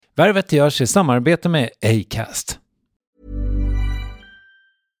Värvet görs i samarbete med Acast.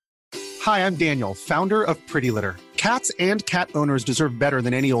 Hi, I'm Daniel, founder of Pretty Litter. Cats and cat owners deserve better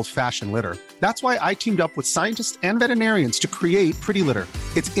than any old-fashioned litter. That's why I teamed up with scientists and veterinarians to create Pretty Litter.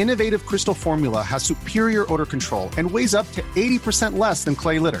 Its innovative crystal formula has superior odor control and weighs up to 80% less than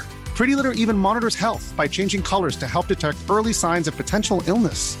clay litter. Pretty Litter even monitors health by changing colors to help detect early signs of potential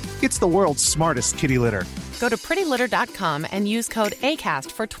illness. It's the world's smartest kitty litter. Go to prettylitter.com and use code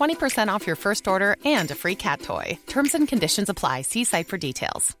ACAST for 20% off your first order and a free cat toy. Terms and conditions apply. See site for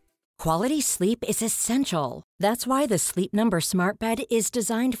details. Quality sleep is essential. That's why the Sleep Number Smart Bed is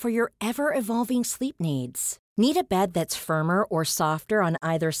designed for your ever-evolving sleep needs. Need a bed that's firmer or softer on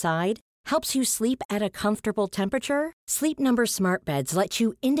either side? Helps you sleep at a comfortable temperature? Sleep Number Smart Beds let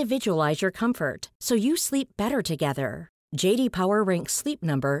you individualize your comfort, so you sleep better together. J.D. Power ranks Sleep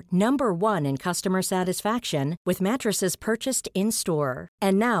Number #1 in customer satisfaction with mattresses purchased in-store.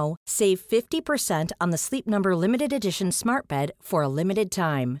 And now, save 50% on the Sleep Number Limited Edition Smart Bed for a limited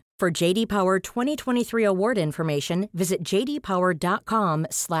time. For J.D. Power 2023 award information, visit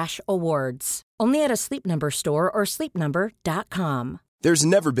jdpower.com/awards. Only at a Sleep Number store or sleepnumber.com. There's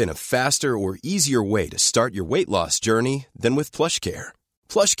never been a faster or easier way to start your weight loss journey than with PlushCare.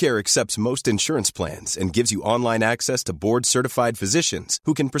 PlushCare accepts most insurance plans and gives you online access to board-certified physicians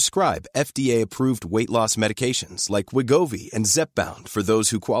who can prescribe FDA-approved weight loss medications like Wegovy and Zepbound for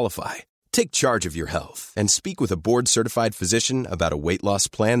those who qualify. Take charge of your health and speak with a board-certified physician about a weight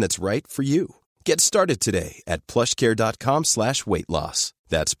loss plan that's right for you. Get started today at plushcare.com/weightloss.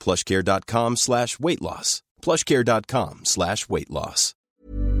 That's plushcare.com/weightloss. plushcare.com/weightloss.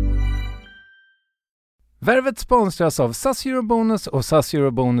 Värvet sponsras av SAS Eurobonus och SAS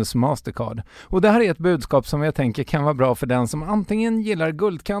Eurobonus Mastercard. Och det här är ett budskap som jag tänker kan vara bra för den som antingen gillar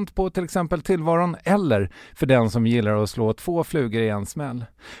guldkant på till exempel tillvaron eller för den som gillar att slå 2 flugor i en smäll.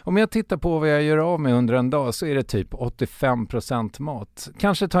 Om jag tittar på vad jag gör av med under en dag så är det typ 85% mat.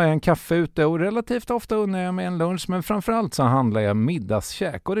 Kanske tar jag en kaffe ute och relativt ofta unnar jag mig en lunch, men framförallt så handlar jag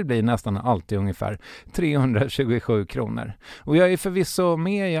middagskäk och det blir nästan alltid ungefär 327 kronor. Och jag är förvisso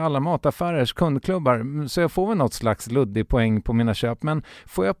med i alla mataffärers kundklubbar så jag får väl något slags luddig poäng på mina köp, men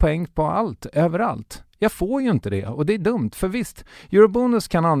får jag poäng på allt, överallt? Jag får ju inte det och det är dumt, för visst, Eurobonus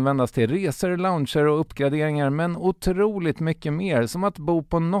kan användas till resor, lounger och uppgraderingar, men otroligt mycket mer, som att bo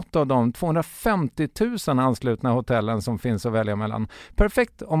på något av de 250 000 anslutna hotellen som finns att välja mellan.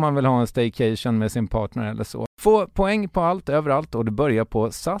 Perfekt om man vill ha en staycation med sin partner eller så. Få poäng på allt, överallt, och det börjar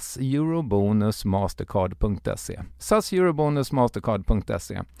på saseurobonusmastercard.se.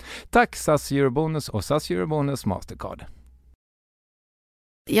 saseurobonusmastercard.se. Tack SAS Eurobonus och SAS Eurobonus Mastercard.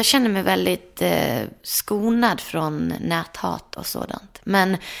 Jag känner mig väldigt skonad från näthat och sådant.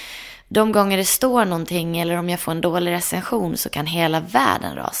 Men de gånger det står någonting eller om jag får en dålig recension så kan hela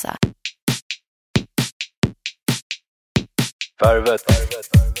världen rasa. Värvet.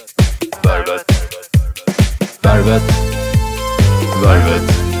 Värvet. Värvet. Värvet.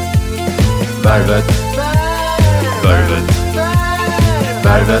 Värvet. Värvet.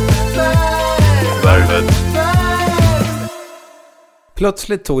 Värvet. Värvet.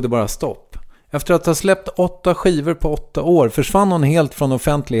 Plötsligt tog det bara stopp. Efter att ha släppt 8 skivor på 8 år försvann hon helt från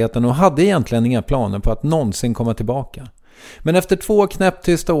offentligheten och hade egentligen inga planer på att någonsin komma tillbaka. Men efter 2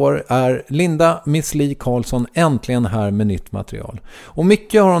 knäpptysta år är Linda Miss Li Karlsson äntligen här med nytt material. Och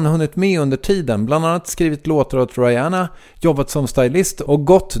mycket har hon hunnit med under tiden, bland annat skrivit låtar åt Rihanna, jobbat som stylist och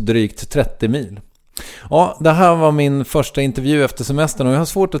gått drygt 30 mil. Ja, det här var min första intervju efter semestern och jag har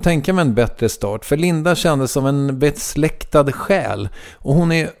svårt att tänka mig en bättre start, för Linda kändes som en besläktad själ och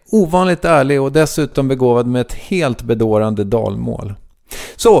hon är ovanligt ärlig och dessutom begåvad med ett helt bedårande dalmål.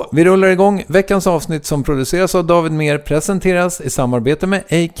 Så, vi rullar igång. Veckans avsnitt som produceras av David Mer presenteras i samarbete med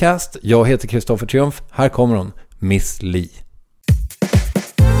Acast. Jag heter Kristoffer Triumf. Här kommer hon, Miss Li.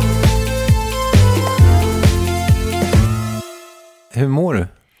 Hur mår du?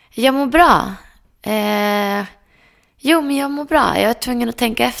 Jag mår bra. Jo, men jag mår bra. Jag är tvungen att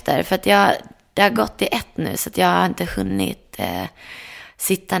tänka efter för att det har gått i ett nu så att jag har inte hunnit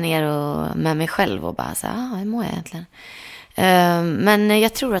sitta ner och med mig själv och bara säga, hur mår jag egentligen? Men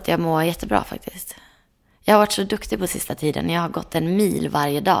jag tror att jag mår jättebra faktiskt. Jag har varit så duktig på sista tiden. Jag har gått 1 mil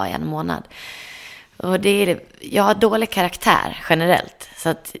varje dag i en månad. Och jag har dålig karaktär generellt. Så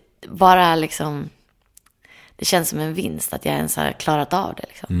att bara liksom, det känns som en vinst att jag ens har klarat av det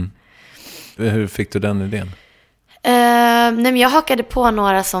liksom. Mm. Hur fick du den idén? Nej, men jag hakade på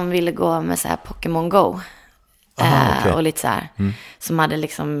några som ville gå med så här Pokémon Go. Okay. Och lite så här. Som hade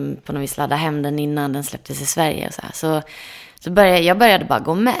liksom på något vis laddat hem den innan den släpptes i Sverige och så här. Så Så jag började bara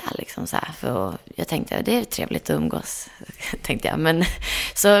gå med liksom så här, för jag tänkte det är trevligt att umgås, tänkte jag. Men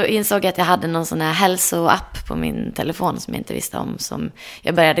så insåg jag att jag hade någon sån här hälsoapp på min telefon som jag inte visste om, som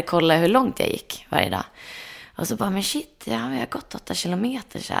jag började kolla hur långt jag gick varje dag. Och så bara, men shit, jag har gått 8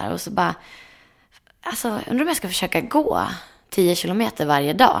 kilometer så här. Och så bara, alltså undrar om jag ska försöka gå 10 kilometer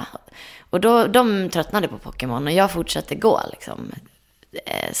varje dag. Och då, de tröttnade på Pokémon och jag fortsatte gå liksom.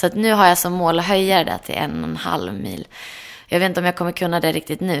 Så att nu har jag som mål att höja det till 1,5 mil. Jag vet inte om jag kommer kunna det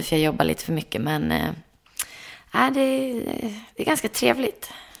riktigt nu, för jag jobbar lite för mycket. Men det är ganska trevligt.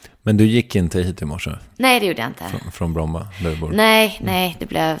 Men du gick inte hit i morse? Nej, det gjorde jag inte. Från Bromma, där du bor? Nej, det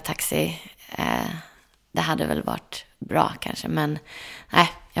blev taxi. Det hade väl varit bra kanske, men nej,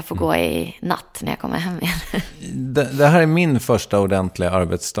 jag får gå i natt när jag kommer hem igen. Det här är min första ordentliga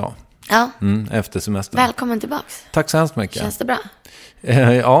arbetsdag. Ja. Efter semestern. Välkommen tillbaks. Tack så hemskt mycket. Känns det bra?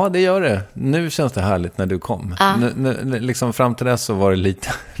 Ja, det gör det. Nu känns det härligt när du kom. Ja. Liksom fram till dess så var det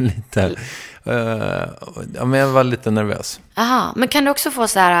lite men jag var lite nervös. Aha, men kan du också få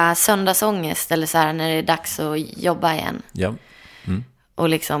så här söndagsångest eller så här när det är dags att jobba igen? Ja. Och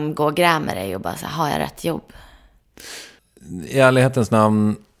liksom gå och gräma dig och bara så här, har jag rätt jobb? I ärlighetens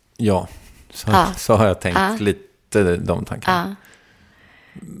namn, ja. Så har jag tänkt lite de tankarna.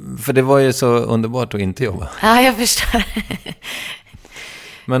 För det var ju så underbart att inte jobba. Ja, jag förstår.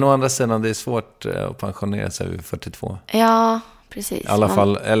 Men å andra sidan, det är svårt att pensionera sig vid 42. Ja, precis. I alla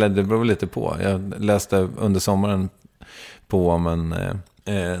fall, eller det beror lite på. Jag läste under sommaren på om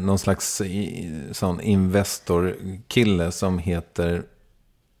någon slags sån investorkille som heter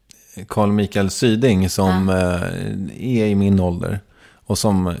Carl Mikael Syding, som är i min ålder. Och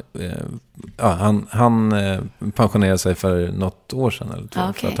som han pensionerade sig för något år sedan eller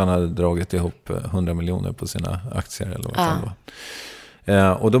två. För att han hade dragit ihop 100 miljoner på sina aktier eller vad det var.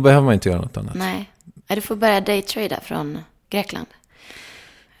 Och då behöver man inte göra något annat. Nej. Du får börja daytrada från Grekland.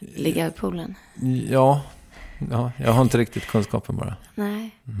 Ligga i poolen. Ja, jag har inte riktigt kunskapen bara. Nej.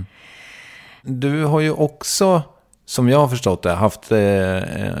 Du har ju också, som jag har förstått det, haft du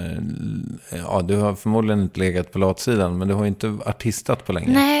har förmodligen inte legat på latsidan, men du har ju inte artistat på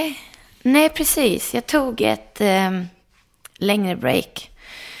länge. Nej, precis. Jag tog ett längre break.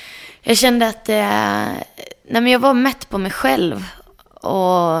 Jag kände att jag var mätt på mig själv,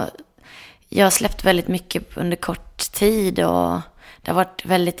 och jag har släppt väldigt mycket under kort tid, och det har varit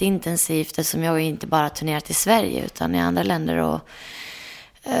väldigt intensivt eftersom jag inte bara turnerat i Sverige utan i andra länder, och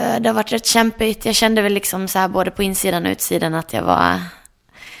det har varit rätt kämpigt. Jag kände väl liksom så här, både på insidan och utsidan, att jag var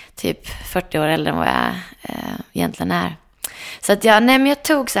typ 40 år äldre än vad jag egentligen är. Så att jag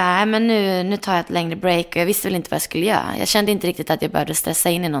tog så här, men nu tar jag ett längre break, och jag visste väl inte vad jag skulle göra. Jag kände inte riktigt att jag behövde stressa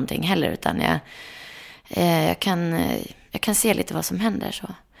in i någonting heller, utan jag kan se lite vad som händer så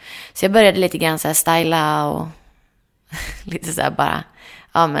jag började lite grann så här styla och lite så här bara,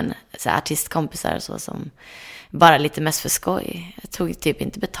 så här artistkompisar och så, som bara lite mest för skoj. Jag tog typ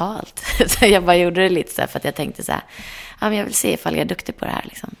inte betalt. Så jag bara gjorde det lite så här för att jag tänkte så här, men jag vill se ifall jag är duktig på det här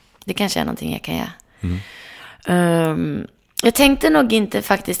liksom. Det kanske är någonting jag kan göra. Jag tänkte nog inte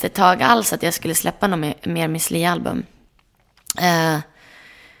faktiskt ett tag alls att jag skulle släppa något mer Miss Li-album.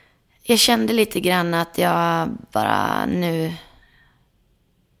 Jag kände lite grann att jag bara nu,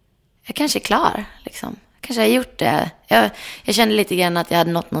 jag kanske är klar liksom. Kanske har gjort det. Jag kände lite grann att jag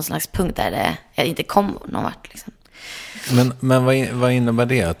hade nått någon slags punkt där jag inte kom någon vart liksom. Men vad innebär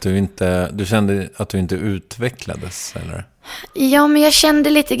det? Att du kände att du inte utvecklades, eller? Ja, men jag kände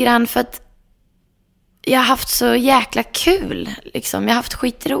lite grann för att jag har haft så jäkla kul liksom. Jag har haft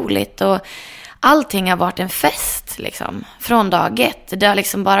skitroligt, och allting har varit en fest liksom. Från dag ett. Det har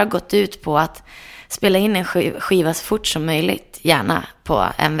liksom bara gått ut på att spela in en skiva så fort som möjligt. Gärna på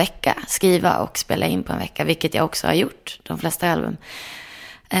en vecka. Skriva och spela in på en vecka. Vilket jag också har gjort. De flesta album.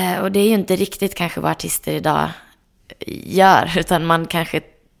 Och det är ju inte riktigt kanske vad artister idag gör. Utan man kanske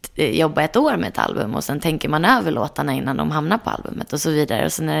jobbar ett år med ett album. Och sen tänker man över låtarna innan de hamnar på albumet. Och så vidare.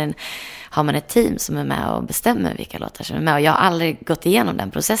 Och sen har man ett team som är med och bestämmer vilka låtar som är med. Och jag har aldrig gått igenom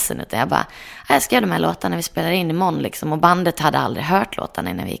den processen. Utan jag bara, jag ska göra de här låtarna vi spelar in imorgon. Liksom. Och bandet hade aldrig hört låtarna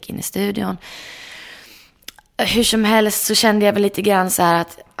innan vi gick in i studion. Hur som helst så kände jag väl lite grann så här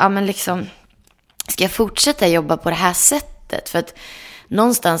att, liksom, ska jag fortsätta jobba på det här sättet? För att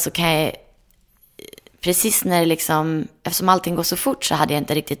någonstans så kan jag, precis när det liksom, eftersom allting går så fort, så hade jag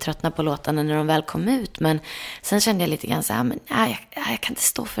inte riktigt tröttnat på låtarna när de väl kom ut. Men sen kände jag lite grann så här, jag kan inte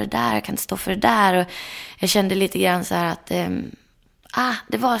stå för det där, Och jag kände lite grann så här att,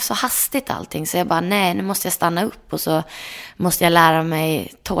 det var så hastigt allting. Så jag bara, nej, nu måste jag stanna upp. Och så måste jag lära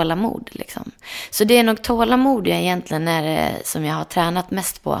mig tålamod liksom. Så det är nog tålamod jag egentligen som jag har tränat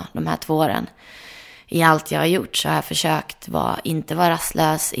mest på de här 2 åren. i allt jag har gjort så har jag försökt inte vara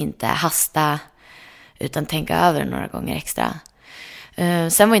rastlös, inte hasta, utan tänka över några gånger extra.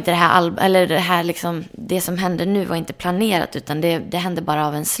 Sen var inte det här liksom, det som hände nu var inte planerat, utan det hände bara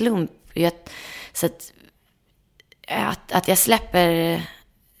av en slump. Så att jag släpper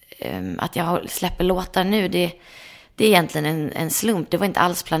låtar nu, det är egentligen en slump. Det var inte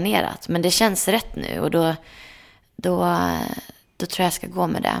alls planerat, men det känns rätt nu, och då tror jag ska gå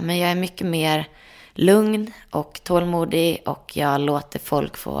med det. Men jag är mycket mer lugn och tålmodig, och jag låter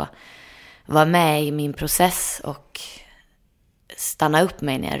folk få vara med i min process och stanna upp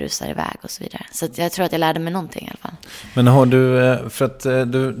mig när jag rusar iväg och så vidare. Så jag tror att jag lärde mig någonting i alla fall. Men har du, för att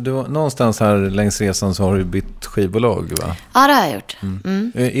du någonstans här längs resan så har du bytt skivbolag, va? Ja, det har jag gjort.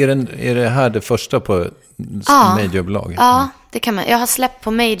 Är det här det första på majorbolag? Ja, det kan man. Jag har släppt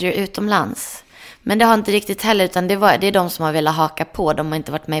på major utomlands. Men det har inte riktigt heller, utan det är de som har velat haka på. De har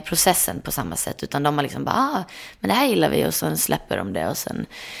inte varit med i processen på samma sätt, utan de har liksom bara, men det här gillar vi, och så släpper de det. Och sen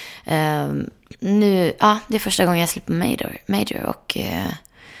nu, det är första gången jag släpper major och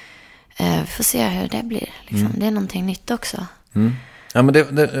vi får se hur det blir. Liksom. Det är någonting nytt också. Ja,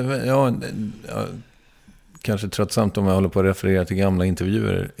 men kanske tröttsamt om jag håller på att referera till gamla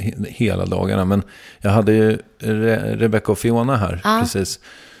intervjuer hela dagarna, men jag hade ju Rebecca och Fiona här precis,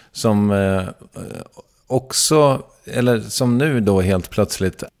 som också, eller som nu då helt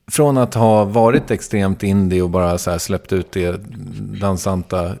plötsligt, från att ha varit extremt indie och bara så här släppt ut de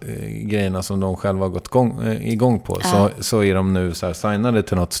dansanta grejerna som de själva har gått igång på, så är de nu så här signade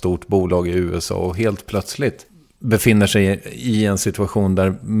till något stort bolag i USA och helt plötsligt befinner sig i en situation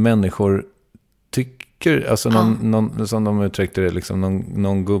där människor tycker, alltså någon, som de uttryckte det, liksom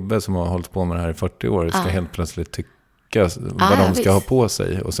någon gubbe som har hållit på med det här i 40 år ska helt plötsligt tycka vad de ska ha på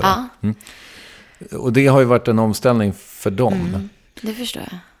sig och så. Och det har ju varit en omställning för dem. Det förstår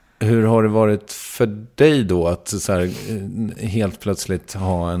jag. Hur har det varit för dig då att så här, helt plötsligt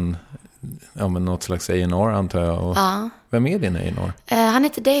ha något slags A&R, antar jag? Och vem är din A&R? Han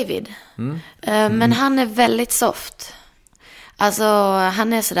heter David. Men han är väldigt soft. Alltså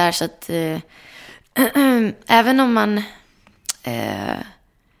han är sådär så att även om man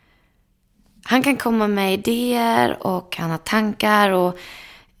han kan komma med idéer och han har tankar, och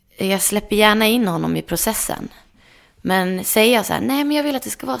jag släpper gärna in honom i processen. Men säger jag så här, nej men jag vill att det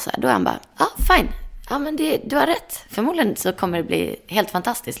ska vara så här, då är han bara, fine. Ja, men du har rätt. Förmodligen så kommer det bli helt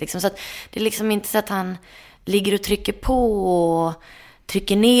fantastiskt liksom. Så att det är liksom inte så att han ligger och trycker på och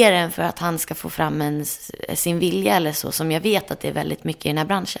trycker ner en för att han ska få fram sin vilja eller så, som jag vet att det är väldigt mycket i den här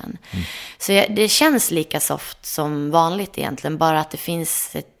branschen. Så det känns lika soft som vanligt egentligen, bara att det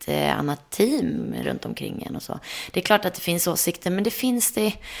finns ett annat team runt omkring en och så. Det är klart att det finns åsikter, men det finns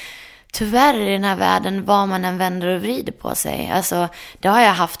det tyvärr i den här världen, vad man än vänder och vrider på sig. Alltså, det har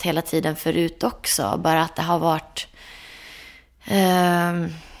jag haft hela tiden förut också, bara att det har varit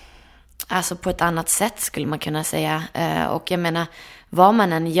alltså på ett annat sätt skulle man kunna säga. Och jag menar, vad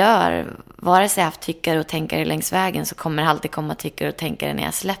man än gör, vare sig jag haft tyckare och tänkare längs vägen, så kommer det alltid komma tyckare och tänkare när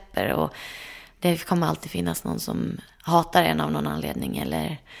jag släpper. Och det kommer alltid finnas någon som hatar en av någon anledning,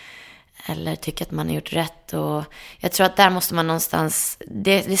 eller tycker att man har gjort rätt. Och jag tror att där måste man någonstans,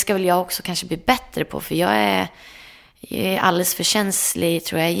 det ska väl jag också kanske bli bättre på, för jag är alldeles för känslig,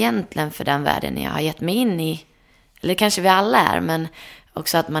 tror jag egentligen, för den världen jag har gett mig in i. Eller kanske vi alla är, men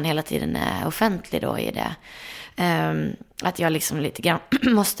också att man hela tiden är offentlig då i det. Att jag liksom lite grann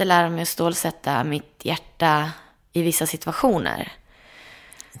måste lära mig att stålsätta mitt hjärta i vissa situationer.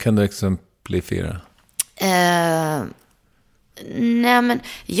 Kan du exemplifiera? Nej, men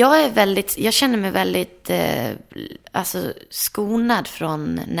jag känner mig väldigt alltså skonad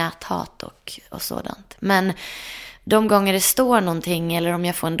från näthat och sådant. Men de gånger det står någonting, eller om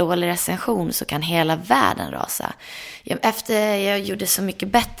jag får en dålig recension, så kan hela världen rasa. Efter jag gjorde Så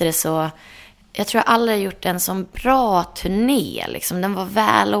mycket bättre, så jag tror jag aldrig gjort en så bra turné. Liksom. Den var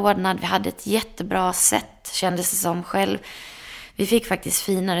välordnad, vi hade ett jättebra sätt, kändes det som själv. Vi fick faktiskt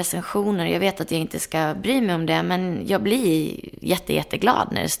fina recensioner. Jag vet att jag inte ska bry mig om det, men jag blir jätteglad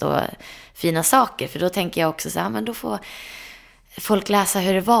när det står fina saker. För då tänker jag också så här, men då får folk läsa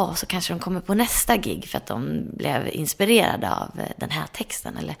hur det var, och så kanske de kommer på nästa gig för att de blev inspirerade av den här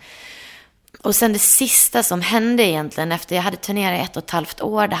texten. Och sen det sista som hände egentligen, efter jag hade turnerat 1,5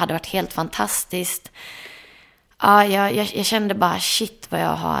 år, det hade varit helt fantastiskt. Ja, jag kände bara, shit vad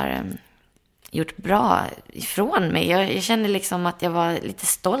jag har gjort bra ifrån mig. Jag kände liksom att jag var lite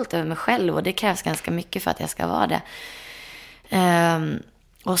stolt över mig själv, och det krävs ganska mycket för att jag ska vara det.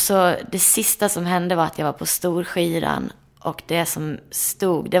 Och så det sista som hände var att jag var på Storskyran, och det som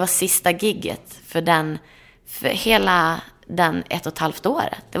stod, det var sista gigget för hela den 1,5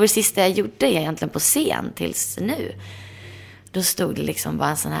 året. Det var det sista jag gjorde egentligen på scen tills nu. Då stod det liksom bara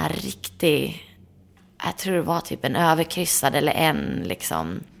en sån här riktig, jag tror det var typ en överkryssad eller en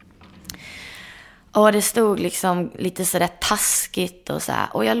liksom. Och det stod liksom lite sådär taskigt och så här.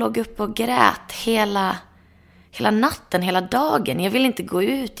 Och jag låg upp och grät hela natten, hela dagen. Jag ville inte gå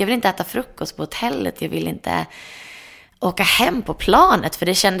ut, jag ville inte äta frukost på hotellet. Jag ville inte åka hem på planet. För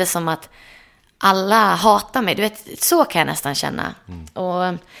det kändes som att alla hatar mig. Du vet, så kan jag nästan känna.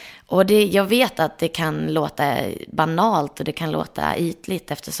 Och det, jag vet att det kan låta banalt och det kan låta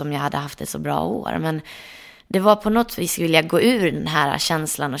ytligt eftersom jag hade haft ett så bra år. Men det var på något vis vilja gå ur den här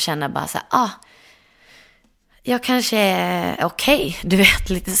känslan och känna bara så här, jag kanske är okej, du vet,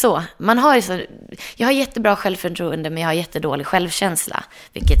 lite så. Jag har jättebra självförtroende, men jag har jättedålig självkänsla,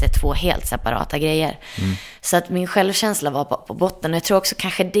 vilket är 2 helt separata grejer. Så att min självkänsla var på botten. Och jag tror också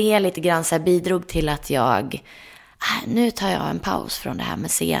kanske det lite grann så här bidrog till att jag, nu tar jag en paus från det här med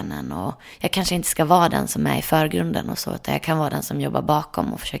scenen. Och jag kanske inte ska vara den som är i förgrunden och så, utan jag kan vara den som jobbar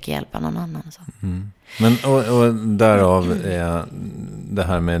bakom och försöker hjälpa någon annan. Så. Men och derav det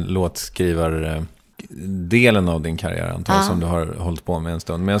här med låtskrivare delen av din karriär antar jag, som du har hållit på med en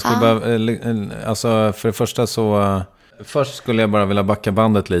stund. Men jag skulle bara, alltså för det första så, först skulle jag bara vilja backa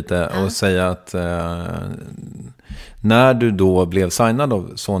bandet lite och säga att när du då blev signad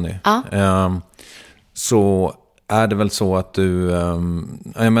av Sony så är det väl så att du,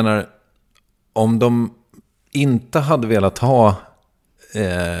 jag menar, om de inte hade velat ha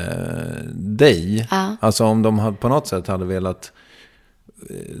dig, alltså om de på något sätt hade velat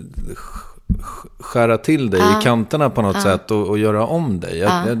skära till dig i kanterna på något sätt och göra om dig.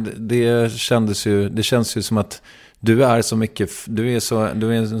 Det känns ju som att du är så mycket, du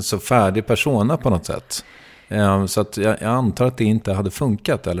är en så färdig persona på något sätt. Så att jag antar att det inte hade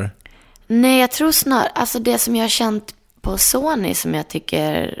funkat, eller? Nej, jag tror snarare, alltså det som jag har känt på Sony som jag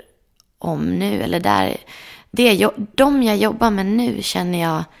tycker om nu, eller där, de jag jobbar med nu känner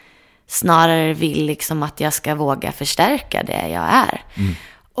jag snarare vill liksom att jag ska våga förstärka det jag är.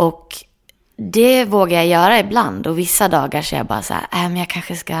 Och det vågar jag göra ibland, och vissa dagar så är jag bara så här, men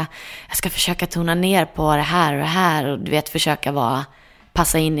jag ska försöka tona ner på det här och det här, och du vet, försöka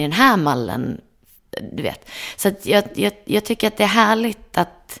passa in i den här mallen, du vet. Så att jag tycker att det är härligt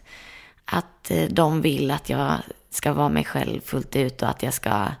att de vill att jag ska vara mig själv fullt ut, och att jag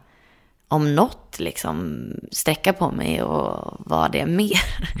ska om något liksom sträcka på mig och vara det mer.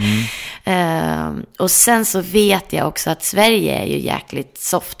 Och sen så vet jag också att Sverige är ju jäkligt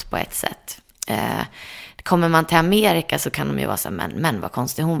soft på ett sätt. Kommer man till Amerika så kan de ju vara så här, men vad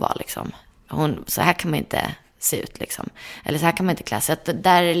konstig hon var liksom. Så här kan man inte se ut liksom. Eller så här kan man inte klä sig. Så att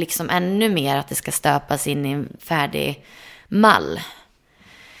där är liksom ännu mer att det ska stöpas in i en färdig mall.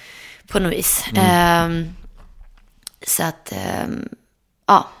 På något vis. Så att,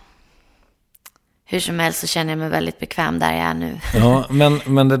 hur som helst så känner jag mig väldigt bekväm där jag är nu. Ja,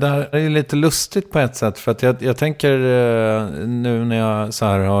 men det där är ju lite lustigt på ett sätt. För att jag tänker nu när jag så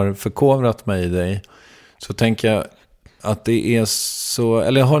här har förkovrat mig i dig, så tänker jag att det är så,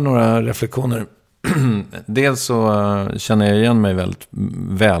 eller jag har några reflektioner. Dels så känner jag igen mig väldigt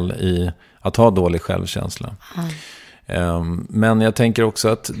väl i att ha dålig självkänsla. Men jag tänker också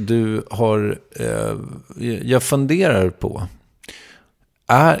att du har, jag funderar på,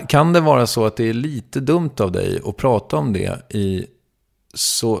 kan det vara så att det är lite dumt av dig att prata om det i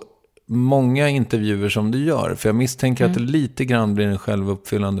så många intervjuer som du gör? För jag misstänker att det lite grann blir en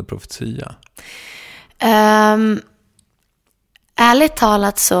självuppfyllande profetia. Ärligt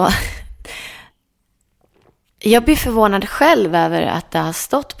talat så jag blir förvånad själv över att det har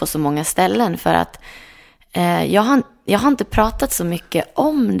stått på så många ställen, för att jag har inte pratat så mycket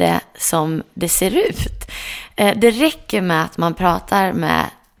om det som det ser ut. Det räcker med att man pratar med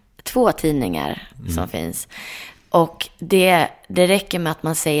 2 tidningar som finns. Och det räcker med att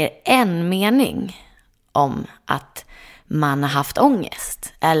man säger en mening om att man har haft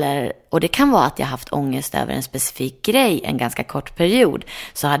ångest. Och det kan vara att jag har haft ångest över en specifik grej en ganska kort period.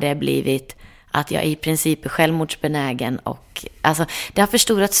 Så har det blivit att jag i princip är självmordsbenägen. Och alltså, det har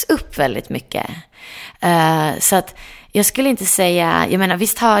förstorats upp väldigt mycket. Så att jag skulle inte säga, jag menar,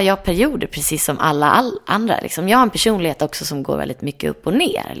 visst har jag perioder precis som alla andra liksom. Jag har en personlighet också som går väldigt mycket upp och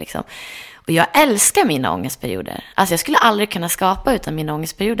ner liksom. Och jag älskar mina ångestperioder. Alltså jag skulle aldrig kunna skapa utan mina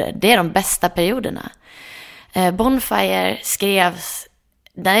ångestperioder. Det är de bästa perioderna. Bonfire skrevs,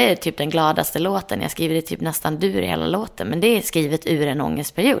 det är typ den gladaste låten. Jag skriver det typ nästan dur i hela låten, men det är skrivet ur en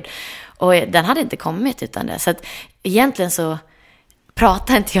ångestperiod. Och den hade inte kommit utan det. Så att egentligen så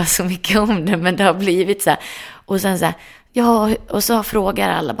pratar inte jag så mycket om det, men det har blivit så här. Och sen så här, Ja, och så frågar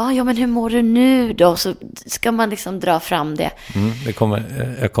alla bara, ja men hur mår du nu då? Så ska man liksom dra fram det. Jag kommer till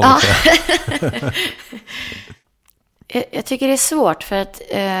det. Jag tycker det är svårt för att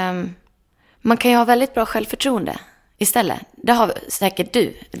man kan ju ha väldigt bra självförtroende istället. Det har säkert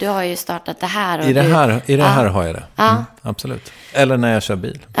du. Du har ju startat det här. Och I det här har jag det. Absolut. Eller när jag kör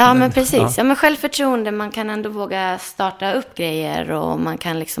bil. Ja, men precis. Ja, men självförtroende, man kan ändå våga starta upp grejer och man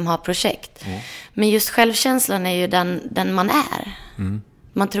kan liksom ha projekt. Men just självkänslan är ju den man är.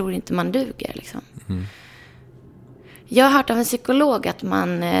 Man tror inte man duger liksom. Jag har hört av en psykolog att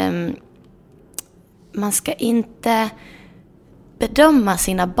man ska inte bedöma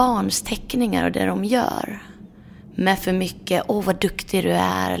sina barns teckningar och det de gör med för mycket, vad duktig du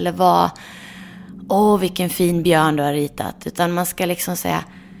är, eller vilken fin björn du har ritat. Utan man ska liksom säga,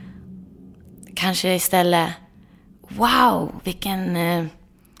 kanske istället, wow,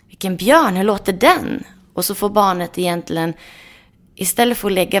 vilken björn, hur låter den? Och så får barnet egentligen, istället för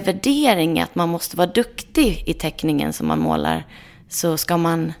att lägga värdering att man måste vara duktig i teckningen som man målar, så ska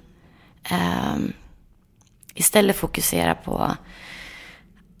man istället fokusera på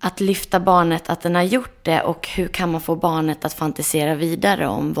att lyfta barnet, att den har gjort det, och hur kan man få barnet att fantisera vidare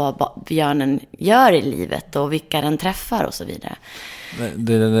om vad björnen gör i livet och vilka den träffar och så vidare.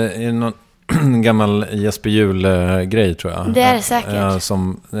 Det är någon gammal Jesper Juhl-grej, tror jag. Det är det säkert.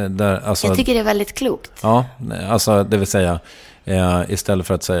 Jag tycker det är väldigt klokt. Ja, alltså det vill säga, istället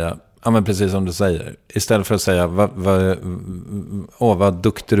för att säga, ja men precis som du säger, istället för att säga vad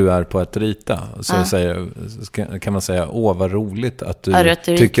duktig du är på att rita, så kan man säga, vad roligt att du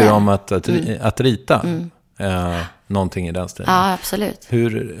tycker om att rita. Någonting i den stilen. Ja, absolut.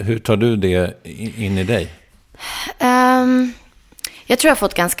 Hur tar du det in i dig? Jag tror jag har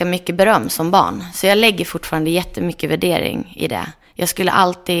fått ganska mycket beröm som barn, så jag lägger fortfarande jättemycket värdering i det. Jag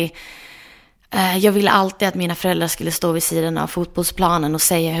ville alltid att mina föräldrar skulle stå vid sidan av fotbollsplanen och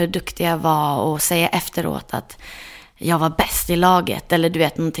säga hur duktig jag var, och säga efteråt att jag var bäst i laget, eller du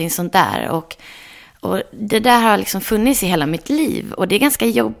vet, någonting sånt där. Och det där har liksom funnits i hela mitt liv, och det är ganska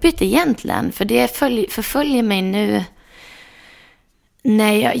jobbigt egentligen, för det förföljer mig nu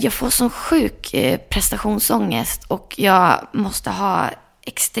när jag får sån sjuk prestationsångest, och jag måste ha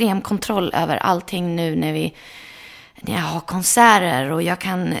extrem kontroll över allting nu när jag har konserter, och jag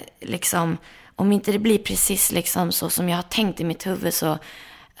kan liksom, om inte det blir precis liksom så som jag har tänkt i mitt huvud, så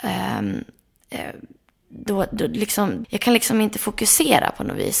då liksom, jag kan liksom inte fokusera på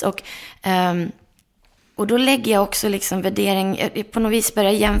något vis, och då lägger jag också liksom värdering, på något vis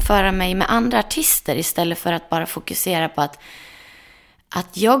börjar jämföra mig med andra artister istället för att bara fokusera på att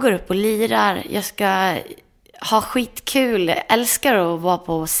jag går upp och lirar, jag ska ha skitkul, älskar att vara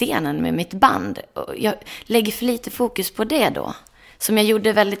på scenen med mitt band. Jag lägger för lite fokus på det då. Som jag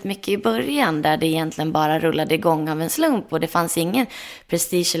gjorde väldigt mycket i början, där det egentligen bara rullade igång av en slump, och det fanns ingen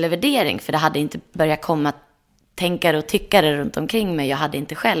prestige eller värdering, för det hade inte börjat komma tänkare och tyckare runt omkring mig. Jag hade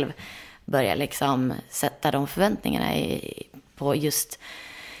inte själv börjat liksom sätta de förväntningarna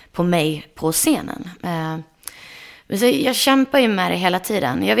på mig på scenen. Så jag kämpar ju med det hela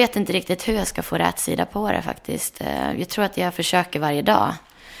tiden. Jag vet inte riktigt hur jag ska få rätt sida på det faktiskt. Jag tror att jag försöker varje dag.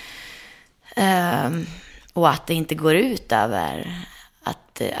 Och att det inte går ut över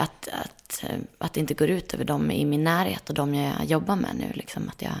att det inte går ut över dem i min närhet och de jag jobbar med nu. Liksom,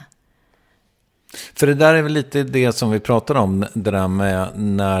 att jag... För det där är väl lite det som vi pratar om, det där med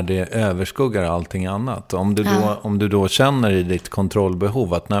när det överskuggar allting annat. Om du då känner i ditt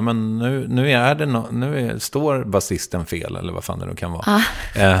kontrollbehov att nej, men nu står basisten fel, eller vad fan det då kan vara.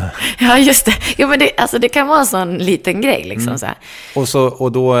 Ja, just det. Ja, men det kan vara en sån liten grej liksom så här.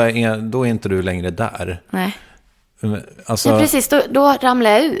 Och då är inte du längre där. Nej. Alltså... Ja, precis, då ramlar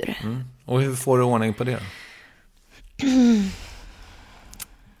jag ur. Och hur får du ordning på det då?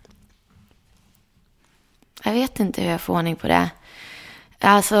 Jag vet inte hur jag får ordning på det.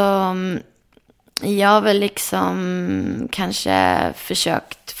 Alltså, jag har väl liksom kanske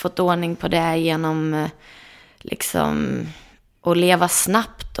försökt få ordning på det genom liksom att leva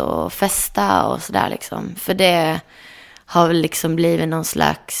snabbt och festa och sådär liksom. För det har väl liksom blivit någon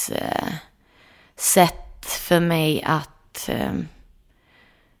slags sätt för mig att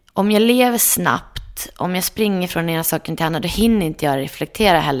om jag lever snabbt, om jag springer från ena saken till andra, då hinner inte jag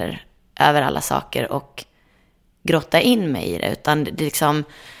reflektera heller över alla saker och grotta in mig i det, utan det liksom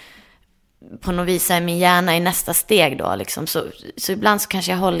på något vis är min hjärna i nästa steg då liksom. Så ibland så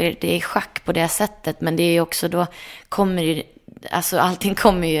kanske jag håller det i schack på det sättet, men det är ju också då kommer ju, alltså allting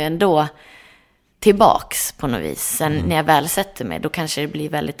kommer ju ändå tillbaks på något vis. Sen när jag väl sätter mig, då kanske det blir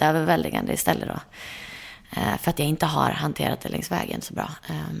väldigt överväldigande istället då. För att jag inte har hanterat det längs vägen så bra.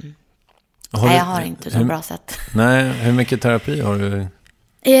 Nej, jag har inte så bra sätt. Nej, hur mycket terapi har du?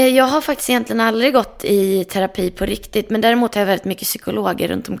 Jag har faktiskt egentligen aldrig gått i terapi på riktigt. Men däremot har jag väldigt mycket psykologer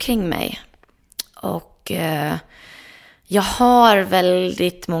runt omkring mig. Och jag har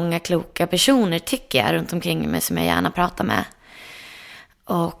väldigt många kloka personer, tycker jag, runt omkring mig som jag gärna pratar med.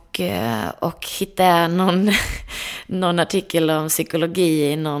 Och hittar jag någon artikel om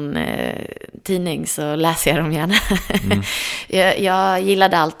psykologi i någon tidning så läser jag dem gärna. Jag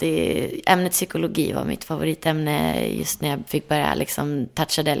gillade alltid, ämnet psykologi var mitt favoritämne just när jag fick börja liksom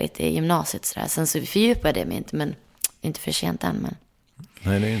toucha det lite i gymnasiet. Så där. Sen så fördjupade jag mig inte, men inte för sent än. Men...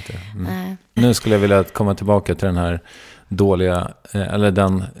 Nej, det är inte. Nej. Nu skulle jag vilja komma tillbaka till den här dåliga, eller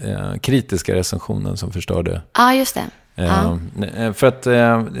den kritiska recensionen som förstörde. Ja, just det.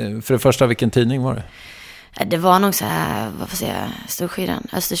 För det första, vilken tidning var det? Det var nog så här, vad får jag säga, Storskyran,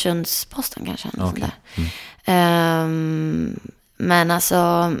 Östersunds-Posten kanske. Okay. Men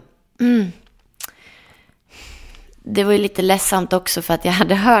alltså, det var ju lite ledsamt också för att jag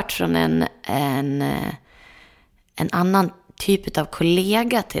hade hört från en annan typ av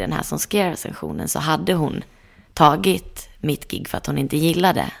kollega till den här som skrev recensionen, så hade hon tagit mitt gig för att hon inte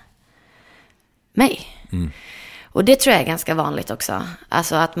gillade mig. Och det tror jag är ganska vanligt också.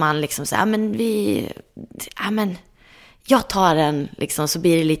 Alltså att man liksom säger, jag tar den liksom, så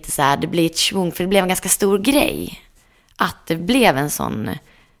blir det lite så här, det blir ett svung, för det blev en ganska stor grej att det blev en sån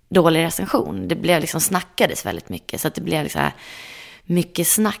dålig recension. Det blev liksom, snackades väldigt mycket, så att det blev liksom mycket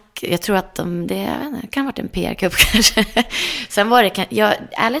snack. Jag tror att det kan ha varit en PR-kupp kanske. Sen var det,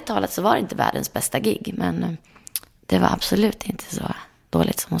 ärligt talat så var det inte världens bästa gig, men det var absolut inte så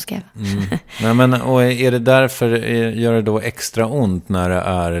dåligt som hon skrev. Nej, men, och är det därför gör det då extra ont när det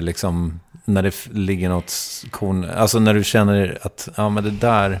är liksom, när det ligger något korn, alltså när du känner att men det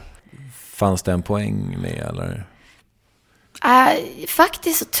där fanns det en poäng med, eller?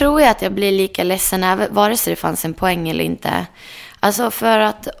 Faktiskt så tror jag att jag blir lika ledsen vare sig det fanns en poäng eller inte. Alltså för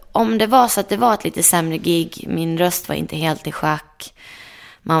att om det var så att det var ett lite sämre gig, min röst var inte helt i schack,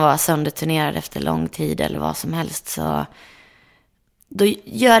 man var sönderturnerad efter lång tid eller vad som helst, så då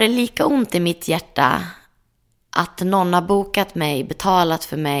gör det lika ont i mitt hjärta att någon har bokat mig, betalat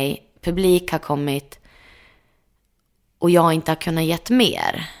för mig, publik har kommit och jag inte har kunnat gett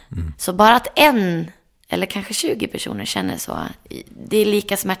mer. Så bara att en eller kanske 20 personer känner så, det är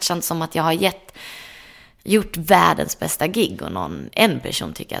lika smärtsamt som att jag har gjort världens bästa gig och en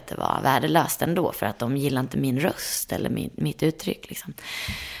person tycker att det var värdelöst ändå för att de gillar inte min röst eller mitt uttryck liksom.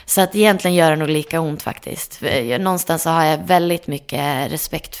 Så att egentligen gör det nog lika ont faktiskt. För någonstans så har jag väldigt mycket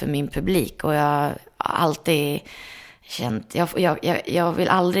respekt för min publik och jag har alltid känt, jag vill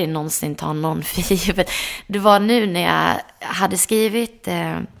aldrig någonsin ta någon för givet. Det var nu när jag hade skrivit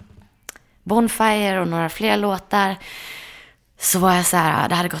Bonfire och några fler låtar, så var jag så här,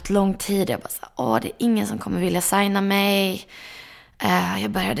 det hade gått lång tid. Jag bara så här, det är ingen som kommer vilja signa mig.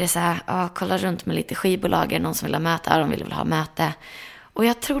 Jag började så här, kolla runt med lite skivbolag, någon som ville ha möte, de ville väl ha möte. Och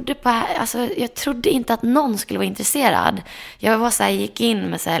jag trodde inte att någon skulle vara intresserad. Jag var så här, gick in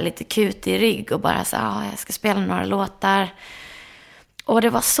med så här lite kut i rygg och bara så här, jag ska spela några låtar. Och det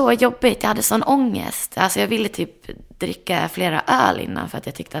var så jobbigt, jag hade sån ångest. Alltså jag ville typ dricka flera öl innan för att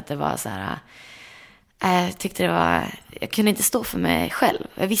jag tyckte att det var så här, jag kunde inte stå för mig själv.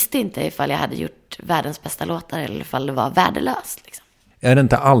 Jag visste inte ifall jag hade gjort världens bästa låtar eller ifall det var värdelöst liksom. Är det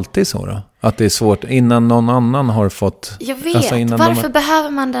inte alltid så då? Att det är svårt innan någon annan har fått... Jag vet, alltså varför behöver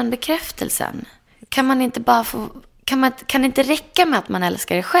man den bekräftelsen? Kan man inte bara få... Kan det inte räcka med att man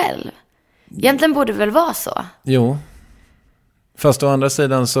älskar det själv? Egentligen borde det väl vara så? Jo. Fast å andra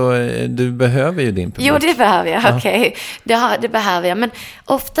sidan så du behöver ju din publik. Jo, det behöver jag, okej. Det behöver jag. Men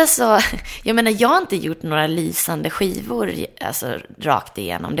ofta så, jag menar, jag har inte gjort några lysande skivor alltså, rakt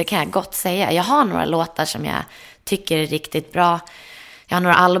igenom. Det kan jag gott säga. Jag har några låtar som jag tycker är riktigt bra. Jag har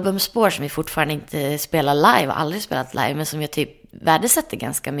några albumspår som vi fortfarande inte spelar live, aldrig spelat live, men som jag typ värdesätter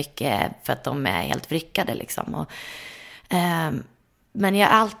ganska mycket för att de är helt vrickade liksom. Men jag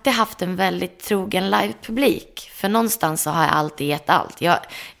har alltid haft en väldigt trogen live-publik. För någonstans så har jag alltid gett allt.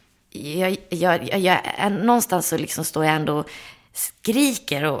 Någonstans så liksom står jag ändå och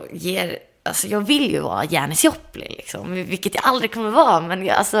skriker och ger... Alltså jag vill ju vara Janis Joplin liksom. Vilket jag aldrig kommer vara. Men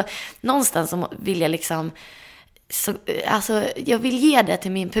någonstans så vill jag liksom... jag vill ge det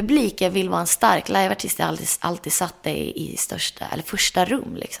till min publik. Jag vill vara en stark liveartist. Jag har alltid satt det i första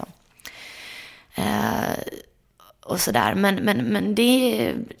rum liksom. Och sådär, men det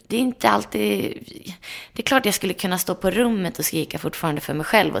är inte alltid... Det är klart jag skulle kunna stå på rummet och skrika fortfarande för mig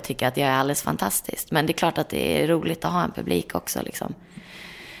själv och tycka att jag är alldeles fantastisk. Men det är klart att det är roligt att ha en publik också liksom.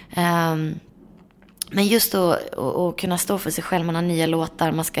 Men just att kunna stå för sig själv, man har nya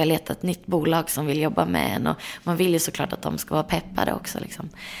låtar, man ska leta ett nytt bolag som vill jobba med en, och man vill ju såklart att de ska vara peppade också liksom.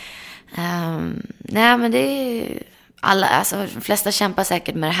 Nej, men det är alla, alltså de flesta kämpar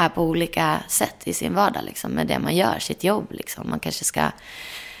säkert med det här på olika sätt i sin vardag liksom, med det man gör, sitt jobb liksom. Man kanske ska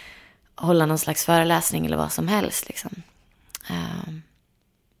hålla någon slags föreläsning eller vad som helst liksom.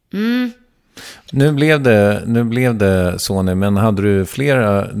 Nu blev det Sony, men hade du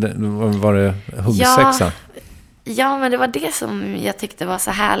flera, var det huggsexa? Ja, men det var det som jag tyckte var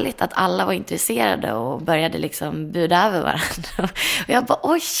så härligt, att alla var intresserade och började liksom buda över varandra. Och jag bara,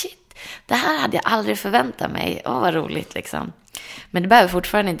 oj shit, det här hade jag aldrig förväntat mig. Vad roligt liksom. Men det behöver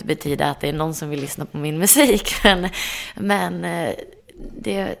fortfarande inte betyda att det är någon som vill lyssna på min musik. Men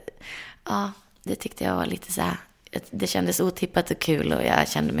det tyckte jag var lite så här, det kändes otippat och kul, och jag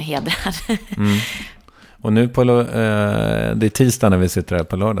kände mig hedrad. Och nu på det är tisdag när vi sitter här,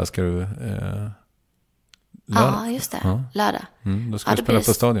 på lördag ska du ja, just det. Ja. Lördag. Då ska du spela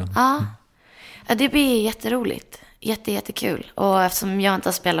på Stadion. Ja, det blir jätteroligt. Jättekul. Och eftersom jag inte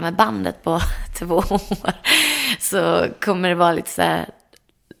har spelat med bandet på 2 år, så kommer det vara lite så här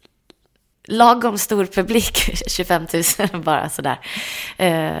lagom stor publik, 25 000 bara sådär.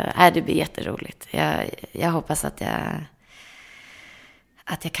 Det blir jätteroligt. Jag hoppas att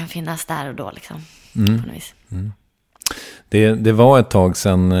jag kan finnas där och då liksom. På något vis. Det var ett tag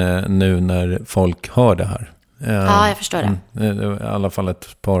sedan nu när folk hör det här. Ja, jag förstår det. I alla fall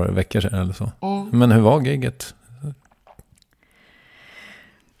ett par veckor sedan eller så. Men hur var gigget?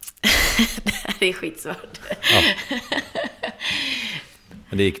 Det här är skitsvårt. Ja.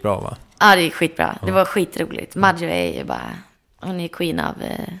 Men det gick bra, va? Ja, det gick skitbra. Det var skitroligt. Maggio är ju bara, hon är queen av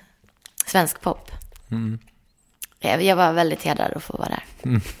svensk pop. Jag var väldigt hedrad att få vara där.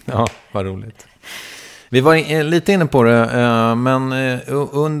 Ja, vad roligt. Vi var lite inne på det, men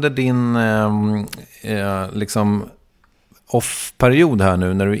under din liksom off-period här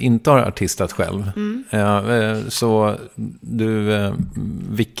nu, när du inte har artistat själv, så du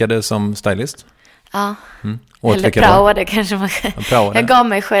vickade som stylist? Ja, eller praoade kanske man kan. Jag gav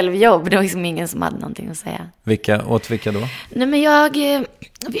mig själv jobb, det var liksom ingen som hade någonting att säga. Vilka då? Nej, men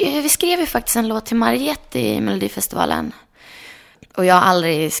vi skrev ju faktiskt en låt till Mariette i Melodifestivalen. Och jag har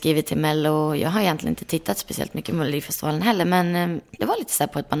aldrig skrivit till Mello, jag har egentligen inte tittat speciellt mycket på Melodifestivalen heller, men det var lite så här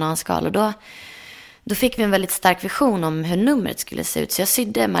på ett bananskal, och då fick vi en väldigt stark vision om hur numret skulle se ut, så jag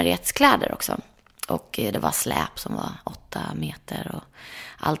sydde Mariettes kläder också. Och det var släp som var 8 meter och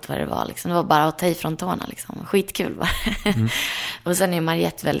allt vad det var liksom. Det var bara att ta ifrån tårna liksom. Skitkul bara. Och sen är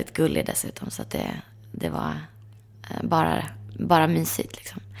Mariette väldigt gullig dessutom, så att det var bara mysigt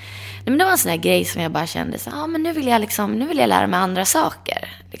liksom. Men det var en sån här grej som jag bara kände så, men nu vill jag lära mig andra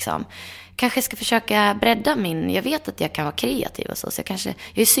saker liksom. Kanske ska försöka bredda jag vet att jag kan vara kreativ och så jag har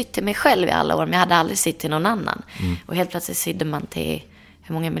ju sytt till mig själv i alla år, men jag hade aldrig sytt till någon annan. Och helt plötsligt sydde man till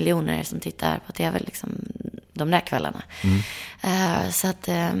hur många miljoner är det som tittar på tv liksom, de där kvällarna. Så att,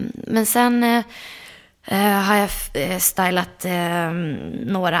 men sen har jag stylat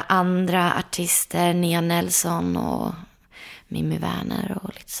några andra artister, Nia Nelson och Mimmi Werner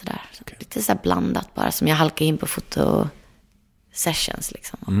och lite sådär. Okay. Lite så blandat bara, som jag halkade in på fotosessions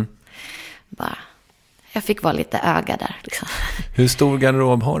liksom. Bara, jag fick vara lite öga där liksom. Hur stor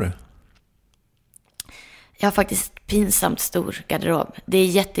garderob har du? Jag har faktiskt pinsamt stor garderob. Det är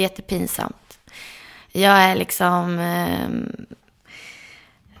jättepinsamt. Jag är liksom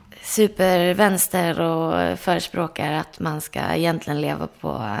supervänster och förespråkar att man ska egentligen leva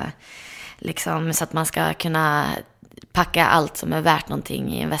på liksom, så att man ska kunna packa allt som är värt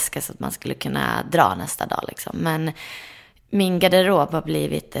någonting i en väska, så att man skulle kunna dra nästa dag liksom. Men min garderob har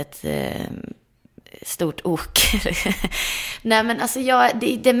blivit ett stort ok. Nej, men alltså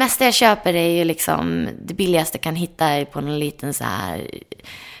det mesta jag köper är ju liksom det billigaste jag kan hitta på någon liten så här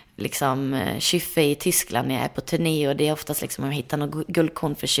liksom kyffe i Tyskland när jag är på turné, och det är oftast liksom att hitta någon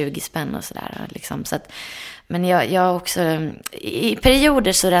guldkorn för 20 spänn och sådär liksom. Så att, men jag också i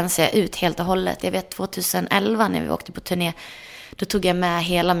perioder så rensar jag ut helt och hållet. Jag vet 2011 när vi åkte på turné, då tog jag med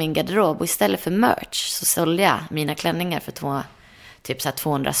hela min garderob, och istället för merch så sålde jag mina klänningar för typ så här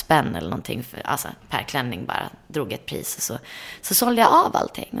 200 spänn eller någonting alltså per klänning, bara drog ett pris, och så sålde jag av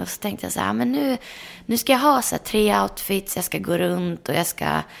allting. Och så tänkte jag så här, men nu ska jag ha så här 3 outfits, jag ska gå runt och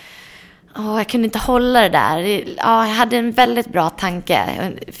jag kunde inte hålla det där. Ja, jag hade en väldigt bra tanke,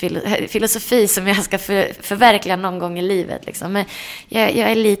 en filosofi som jag ska förverkliga någon gång i livet liksom. Men jag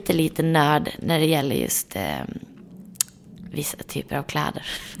är lite nörd när det gäller just vissa typer av kläder.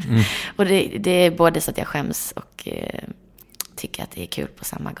 Och det är både så att jag skäms och tycker att det är kul på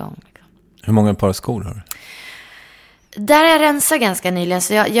samma gång. Hur många par skor har du? Där har jag rensat ganska nyligen,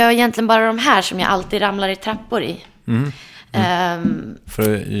 så jag gör egentligen bara de här som jag alltid ramlar i trappor i.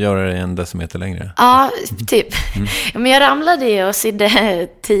 För att göra det en decimeter längre. Ja, typ. Men jag ramlade ju och sydde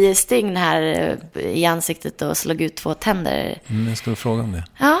 10 stygn här i ansiktet och slog ut 2 tänder. Jag skulle fråga om det.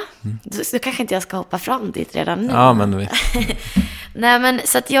 Ja, så kanske inte jag ska hoppa fram dit redan nu. Ja, men vi... Nej, men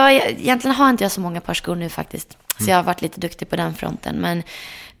så att egentligen har inte jag så många par skor nu faktiskt. Så jag har varit lite duktig på den fronten. Men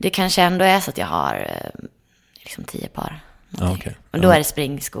det kanske ändå är så att jag har liksom 10 par. Okay. Och då är det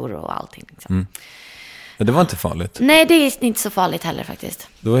springskor och allting. Liksom. Men det var inte farligt. Nej, det är inte så farligt heller faktiskt.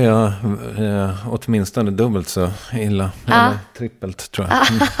 Då är jag åtminstone dubbelt så illa. Eller trippelt, tror jag.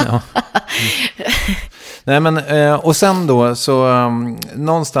 Ja. Nej, men och sen då så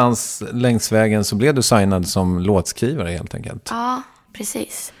någonstans längs vägen så blev du signad som låtskrivare helt enkelt. Ja,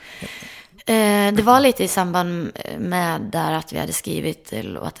 precis. Det var lite i samband med där att vi hade skrivit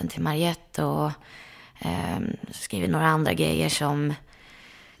låten till Mariette och skrivit några andra grejer som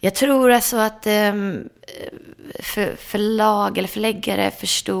jag tror alltså att förlag eller förläggare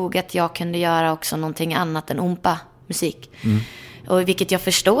förstod att jag kunde göra också någonting annat än ompa musik. Och vilket jag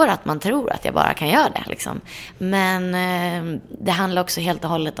förstår att man tror att jag bara kan göra det liksom. Men det handlar också helt och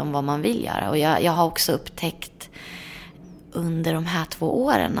hållet om vad man vill göra. Och jag har också upptäckt under de här 2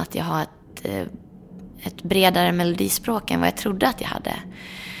 åren att jag har ett bredare melodispråk än vad jag trodde att jag hade.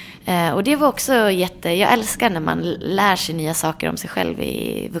 Och det var också jag älskar när man lär sig nya saker om sig själv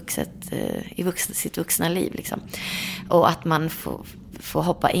i sitt vuxna liv liksom. Och att man får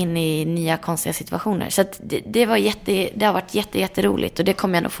hoppa in i nya konstiga situationer. Så att det har varit jätteroligt, och det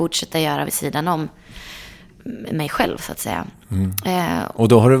kommer jag nog fortsätta göra vid sidan om mig själv så att säga. Och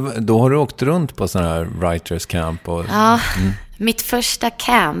då har du åkt runt på sådana här writers camp och... Ja. Mitt första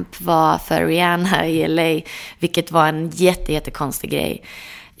camp var för Rihanna i LA, vilket var en jättekonstig grej.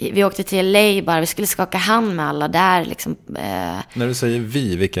 Vi åkte till LA bara, vi skulle skaka hand med alla där liksom. När du säger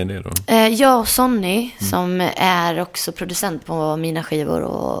vi, vilka är det då? Jag och Sonny, som är också producent på mina skivor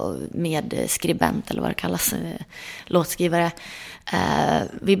och medskribent eller vad det kallas, låtskrivare.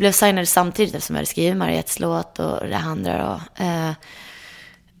 Vi blev signade samtidigt eftersom jag hade skrivit Mariettes låt och det andra då.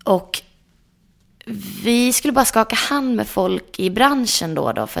 Och vi skulle bara skaka hand med folk i branschen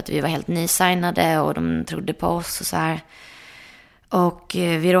då för att vi var helt nysignade och de trodde på oss och så här. Och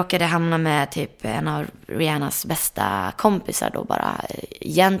vi råkade hamna med typ en av Rihannas bästa kompisar då bara,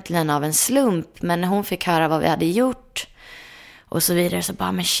 egentligen av en slump. Men när hon fick höra vad vi hade gjort och så vidare så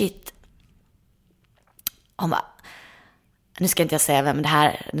bara, men shit. Hon bara, nu ska inte jag säga vem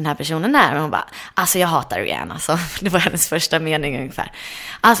den här personen är, men hon bara, alltså jag hatar Rihanna. Så det var hennes första mening ungefär.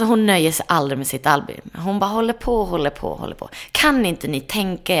 Alltså hon nöjer sig aldrig med sitt album. Hon bara håller på. Kan inte ni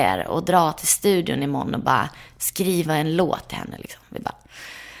tänka er och dra till studion imorgon och bara skriva en låt till henne liksom? Vi bara,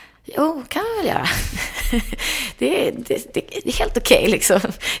 jo, kan vi väl göra. Det är helt okej liksom.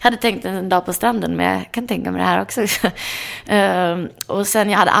 Jag hade tänkt en dag på stranden, men jag kan tänka mig det här också. Och sen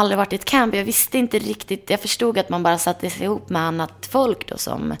jag hade aldrig varit i ett camp. Jag visste inte riktigt. Jag förstod att man bara satte sig ihop med annat folk då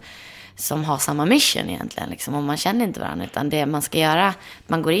som har samma mission egentligen liksom. Och man känner inte varandra, utan det man ska göra,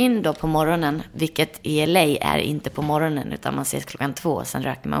 man går in då på morgonen, vilket i LA är inte på morgonen, utan man ses 2:00 och sen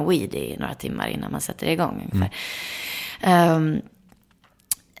röker man weed i några timmar innan man sätter igång ungefär.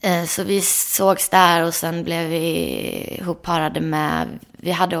 Så vi sågs där och sen blev vi ihopparade med,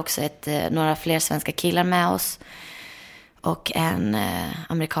 vi hade också några fler svenska killar med oss och en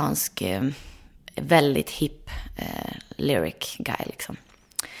amerikansk väldigt hip lyric guy liksom.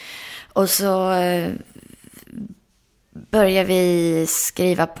 Och så började vi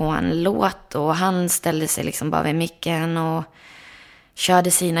skriva på en låt och han ställde sig liksom bara vid micken och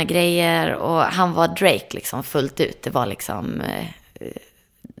körde sina grejer och han var Drake liksom fullt ut. Det var liksom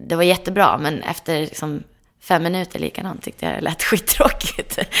det var jättebra, men efter liksom 5 minuter likadant tyckte jag det lät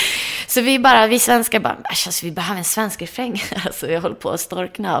skittråkigt. Så vi svenskar bara, alltså vi behöver en svensk refräng. Alltså jag håller på att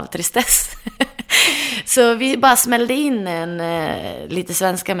storkna av tristess. Så vi bara smällde in lite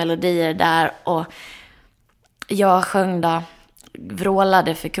svenska melodier där och jag sjöng då,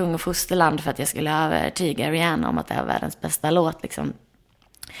 vrålade för kung och fosterland för att jag skulle övertyga Rihanna om att det var världens bästa låt liksom.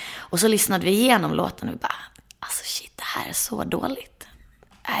 Och så lyssnade vi igenom låten och vi bara, alltså shit, det här är så dåligt.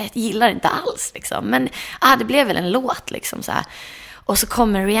 Jag gillar inte alls liksom. Men det blev väl en låt liksom så här. Och så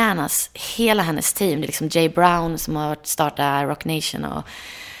kommer hela hennes team. Det är liksom Jay Brown som har startat Rock Nation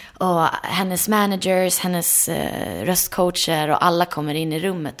och hennes managers, hennes röstcoacher och alla kommer in i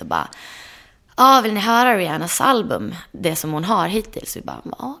rummet och bara, vill ni höra Rihannas album? Det som hon har hittills. Vi bara,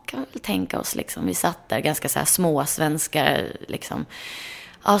 kan vi väl tänka oss liksom. Vi satt där ganska så här små svenskar liksom.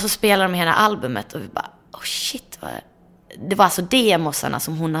 Och så spelar de hela albumet och vi bara, shit, det var alltså demosarna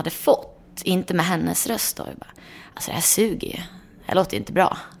som hon hade fått inte med hennes röst då. Jag bara, alltså det här suger ju. Det låter ju inte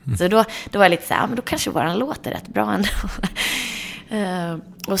bra. Så då var jag lite så här, men då kanske våran låt är rätt bra ändå.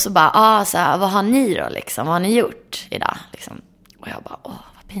 Och så bara, så här, vad har ni då liksom? Vad har ni gjort idag? Liksom. Och jag bara,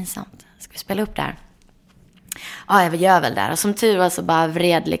 vad pinsamt. Ska vi spela upp det här? Ja, jag gör väl det. Och som tur var så bara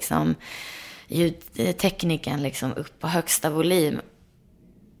vred liksom ljudtekniken liksom upp på högsta volym.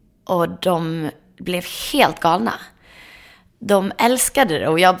 Och de blev helt galna. De älskade det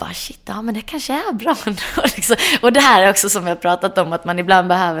och jag bara, shit, ja men det kanske är bra ändå. Liksom. Och det här är också som jag pratat om, att man ibland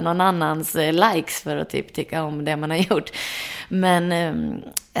behöver någon annans likes för att typ tycka om det man har gjort. Men,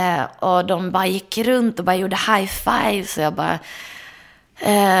 och de bara gick runt och bara gjorde high five, så jag bara,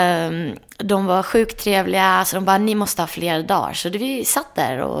 de var sjukt trevliga, så de bara, ni måste ha fler dagar. Så vi satt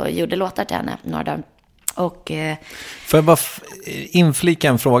där och gjorde låtar till henne några dagar. Och, får jag bara inflika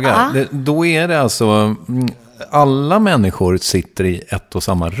en fråga? Då är det alltså... alla människor sitter i ett och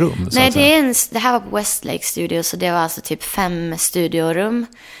samma rum? Nej, det här var på Westlake Studio, så det var alltså typ 5 studiorum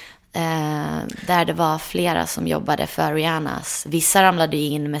där det var flera som jobbade för Rihannas. Vissa ramlade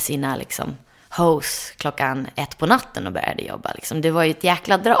in med sina liksom hosts 1:00 på natten och började jobba. Liksom. Det var ju ett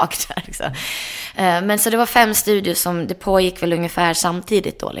jäkla drag där. Liksom. Men så det var 5 studios som det pågick väl ungefär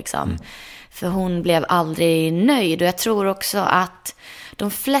samtidigt då. Liksom. För hon blev aldrig nöjd, och jag tror också att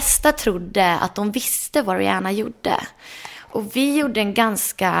de flesta trodde att de visste vad Rihanna gjorde. Och vi gjorde en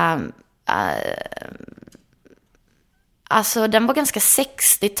ganska... alltså den var ganska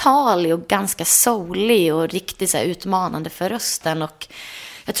 60-talig och ganska soulig och riktigt så här utmanande för rösten. Och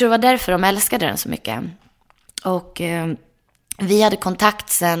jag tror det var därför de älskade den så mycket. Och vi hade kontakt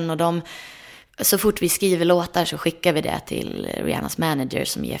sen, och så fort vi skriver låtar så skickar vi det till Rihannas manager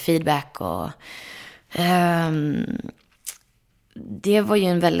som ger feedback. Och... det var ju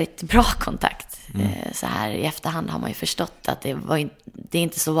en väldigt bra kontakt. Så här i efterhand har man ju förstått att det är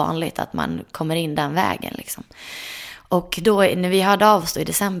inte så vanligt att man kommer in den vägen liksom. Och då när vi hörde av oss i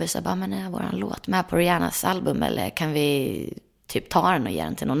december så bara, men är våran låt med på Rihannas album, eller kan vi typ ta den och ge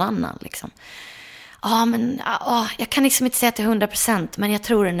den till någon annan liksom? Jag kan liksom inte säga till 100%, men jag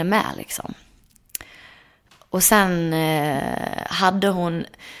tror den är med liksom. Och sen hade hon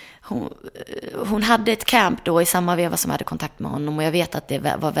hade ett camp då i samma veva som hade kontakt med honom, och jag vet att det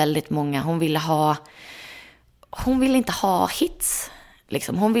var väldigt många. Hon ville inte ha hits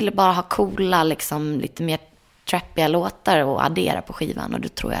liksom. Hon ville bara ha coola liksom, lite mer trappiga låtar och addera på skivan, och då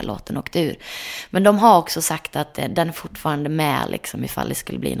tror jag låten åkte ur. Men de har också sagt att den är fortfarande med liksom, ifall det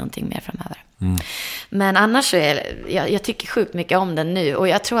skulle bli någonting mer framöver. Men annars så jag tycker sjukt mycket om den nu, och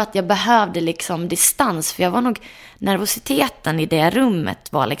jag tror att jag behövde liksom distans, för jag var nog, nervositeten i det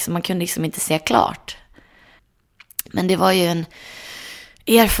rummet var liksom, man kunde liksom inte se klart. Men det var ju en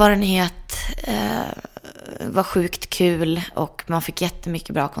erfarenhet, var sjukt kul, och man fick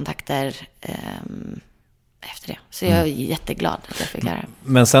jättemycket bra kontakter efter det. Så jag är jätteglad att jag fick göra det.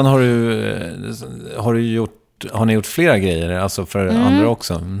 Men sen har ni gjort flera grejer, alltså för andra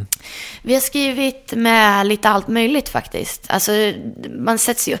också? Vi har skrivit med lite allt möjligt faktiskt. Alltså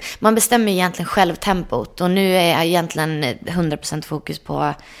man bestämmer egentligen själv tempot, och nu är jag egentligen 100% fokus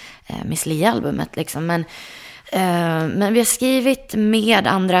på Miss Li-albumet liksom. Men vi har skrivit med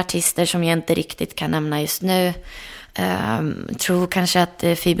andra artister som jag inte riktigt kan nämna just nu. Tror kanske att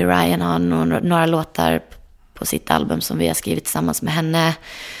Phoebe Ryan har några låtar på sitt album som vi har skrivit tillsammans med henne.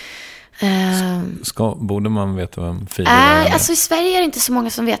 Borde man veta vem Phoebe är? Alltså i Sverige är det inte så många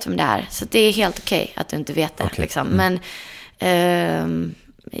som vet vem det är, så det är helt okej att du inte vet det liksom. Men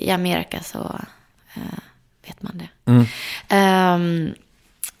i Amerika så vet man det.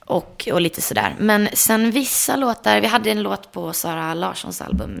 Och lite sådär. Men sen vissa låtar, vi hade en låt på Sara Larssons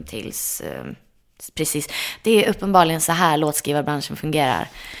album tills precis. Det är uppenbarligen så här låtskrivarbranschen fungerar.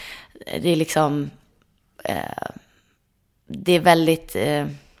 Det är liksom det är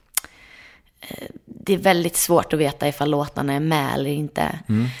väldigt svårt att veta ifall låtarna är med eller inte.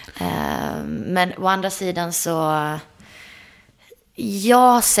 Men å andra sidan så jag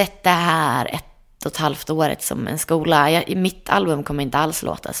har sett det här 1,5 året som en skola. Mitt album kommer inte alls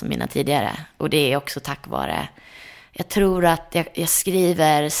låta som mina tidigare, och det är också tack vare, jag tror att jag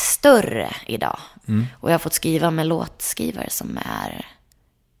skriver större idag, och jag har fått skriva med låtskrivare som är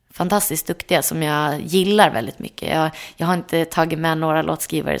fantastiskt duktiga, som jag gillar väldigt mycket. Jag har inte tagit med några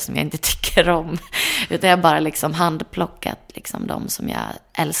låtskrivare som jag inte tycker om, utan jag har bara liksom handplockat liksom de som jag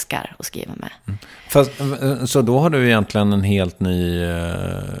älskar att skriva med. Så då har du egentligen en helt ny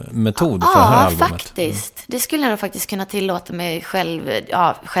metod för det här albumet? Ja, faktiskt. Det skulle jag nog faktiskt kunna tillåta mig själv.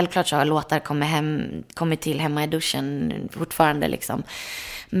 Ja, självklart så har låtar kommit till hemma i duschen fortfarande liksom.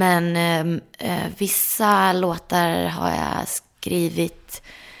 Men vissa låtar har jag skrivit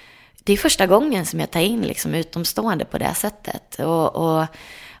det är första gången som jag tar in liksom utomstående på det sättet.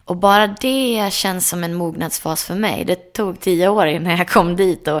 Och bara det känns som en mognadsfas för mig. Det tog 10 år innan jag kom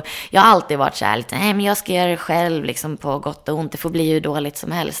dit. Och jag har alltid varit så här lite, nej men jag ska göra det själv liksom, på gott och ont. Det får bli hur dåligt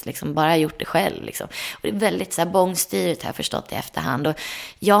som helst. Liksom, bara gjort det själv. Liksom. Och det är väldigt så här bångstyrt, har jag förstått i efterhand. Och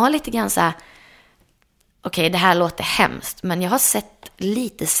jag har lite grann så här, okej, det här låter hemskt. Men jag har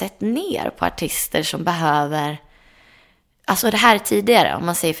sett ner på artister som behöver... Alltså det här tidigare, om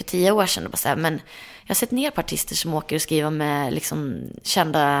man säger för 10 år sedan. Bara så här, men jag har sett ner på artister som åker och skriver med liksom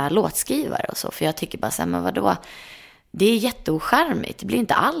kända låtskrivare och så. För jag tycker bara så här, men vadå? Det är jätteocharmigt. Det blir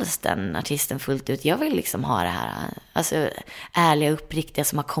inte alls den artisten fullt ut. Jag vill liksom ha det här, alltså ärliga, uppriktiga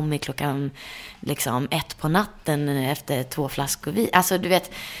som har kommit klockan liksom 1 på natten efter 2 flaskor vin. Alltså du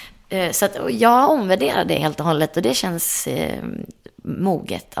vet, så att jag omvärderar det helt och hållet. Och det känns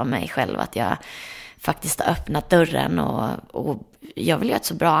moget av mig själv att jag faktiskt har öppnat dörren och jag vill göra ett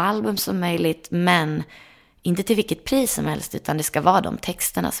så bra album som möjligt, men inte till vilket pris som helst, utan det ska vara de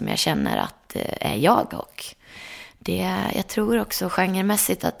texterna som jag känner att är jag. Och jag tror också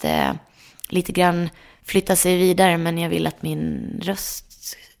genremässigt att det lite grann flyttar sig vidare, men jag vill att min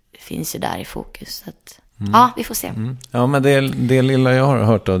röst finns ju där i fokus. Så att, ja, vi får se. Ja, men det lilla jag har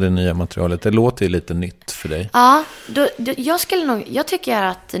hört av det nya materialet, det låter ju lite nytt för dig. Ja, jag tycker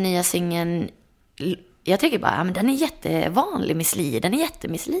att den nya singeln, jag tycker bara, men den är jättevanlig misslig. Den är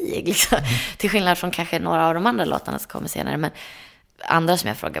jättemisslig liksom. Till skillnad från kanske några av de andra låtarna som kommer senare. Men andra som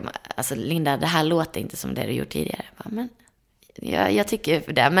jag frågar, alltså Linda, det här låter inte som det du gjort tidigare. Men jag tycker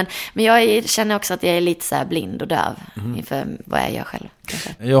för det. Men jag känner också att jag är lite så här blind och döv inför vad jag gör själv.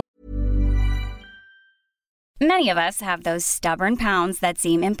 Kanske. Ja. Many of us have those stubborn pounds that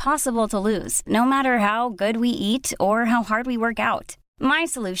seem impossible to lose, no matter how good we eat or how hard we work out. My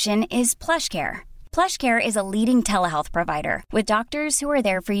solution is PlushCare. PlushCare is a leading telehealth provider with doctors who are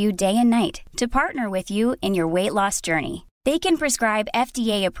there for you day and night to partner with you in your weight loss journey. They can prescribe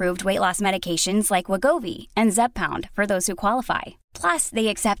FDA-approved weight loss medications like Wegovy and Zepbound for those who qualify. Plus, they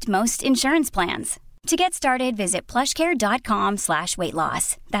accept most insurance plans. To get started, visit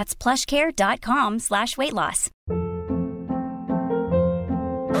plushcare.com/weightloss. That's plushcare.com/weightloss.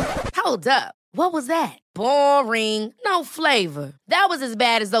 Hold up. What was that? Boring. No flavor. That was as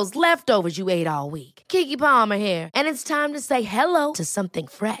bad as those leftovers you ate all week. Keke Palmer here, and it's time to say hello to something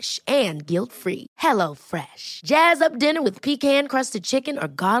fresh and guilt-free. Hello Fresh. Jazz up dinner with pecan-crusted chicken or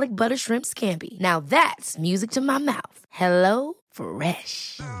garlic butter shrimp scampi. Now that's music to my mouth. Hello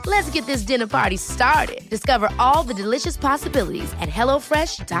Fresh. Let's get this dinner party started. Discover all the delicious possibilities at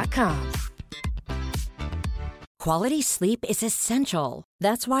hellofresh.com. Quality sleep is essential.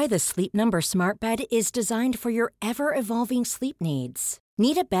 That's why the Sleep Number Smart Bed is designed for your ever-evolving sleep needs.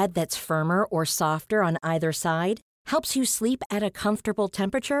 Need a bed that's firmer or softer on either side? Helps you sleep at a comfortable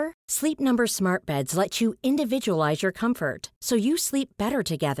temperature? Sleep Number Smart Beds let you individualize your comfort, so you sleep better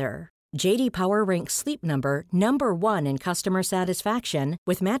together. J.D. Power ranks Sleep Number #1 in customer satisfaction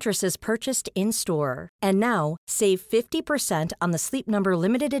with mattresses purchased in-store. And now, save 50% on the Sleep Number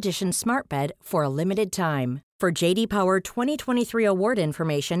Limited Edition Smart Bed for a limited time. For J.D. Power 2023 award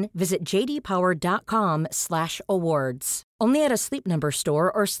information, visit jdpower.com/awards. Only at a Sleep Number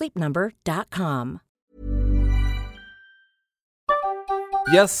store or sleepnumber.com.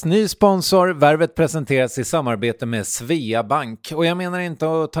 Yes, ny sponsor. Värvet presenteras i samarbete med Svea Bank. Och jag menar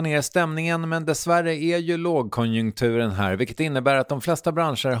inte att ta ner stämningen, men dessvärre är ju lågkonjunkturen här, vilket innebär att de flesta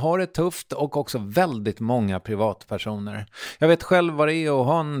branscher har det tufft och också väldigt många privatpersoner. Jag vet själv vad det är att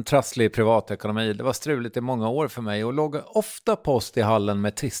ha en trasslig privatekonomi. Det var struligt i många år för mig och låg ofta post i hallen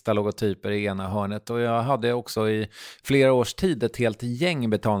med trista logotyper i ena hörnet. Och jag hade också i flera års tid ett helt gäng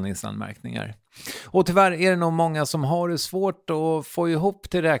betalningsanmärkningar. Och tyvärr är det nog många som har det svårt att få ihop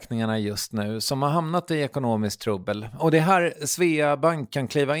till räkningarna just nu, som har hamnat i ekonomiskt trubbel. Och det här Svea Bank kan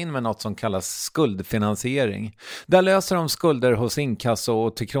kliva in med något som kallas skuldfinansiering. Där löser de skulder hos inkasso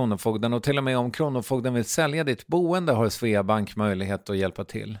och till Kronofogden, och till och med om Kronofogden vill sälja ditt boende har Svea Bank möjlighet att hjälpa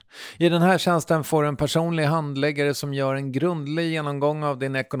till. I den här tjänsten får en personlig handläggare som gör en grundlig genomgång av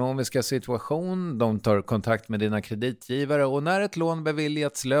din ekonomiska situation. De tar kontakt med dina kreditgivare och när ett lån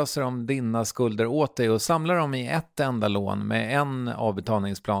beviljats löser de dina skulder åt dig och samlar dem i ett enda lån med en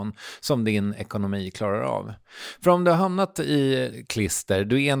avbetalningsplan som din ekonomi klarar av. För om du har hamnat i klister,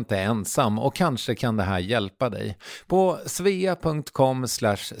 du är inte ensam och kanske kan det här hjälpa dig. På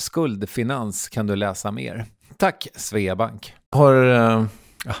svea.com/skuldfinans kan du läsa mer. Tack Svea Bank.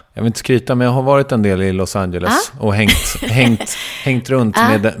 Jag vill inte skryta, men jag har varit en del i Los Angeles och hängt runt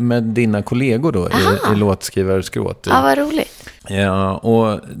med dina kollegor då i låtskrivarskrået. Ja, vad roligt. Ja,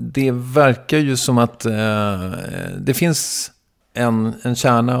 och det verkar ju som att det finns en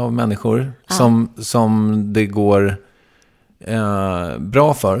kärna av människor som det går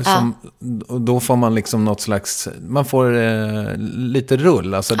bra för. Och då får man liksom något slags, man får lite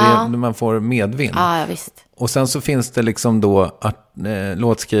rull, alltså man får medvind. Ja, visst. Och sen så finns det liksom då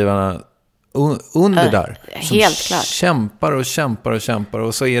låtskrivarna under där. Helt klart. Kämpar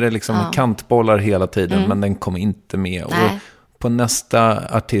och så är det liksom kantbollar hela tiden, men den kommer inte med. Och på nästa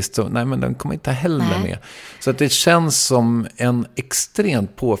artist så, men den kommer inte heller med. Så att det känns som en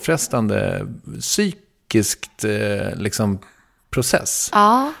extremt påfrestande psykiskt liksom process.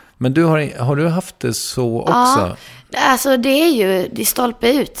 Ja. Men har du haft det så också? Alltså det är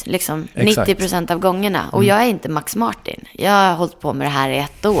stolpe ut liksom 90% av gångerna. Och jag är inte Max Martin. Jag har hållit på med det här i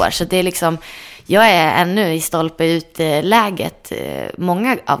 1 år. Så det är liksom, jag är ännu i stolpe ut läget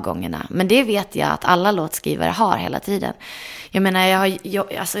många av gångerna. Men det vet jag att alla låtskrivare har hela tiden. Jag menar,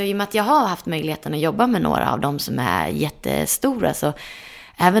 alltså, i och med att jag har haft möjligheten att jobba med några av dem som är jättestora, så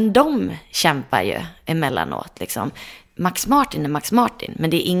även de kämpar ju emellanåt liksom. Max Martin är Max Martin, men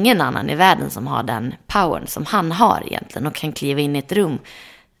det är ingen annan i världen som har den powern som han har egentligen och kan kliva in i ett rum,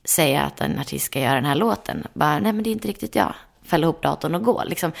 säga att en artist ska göra den här låten. Bara, nej men det är inte riktigt jag. Fälla ihop datorn och gå.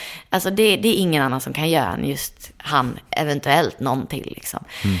 Liksom. Alltså det är ingen annan som kan göra än just han, eventuellt någon till. Liksom.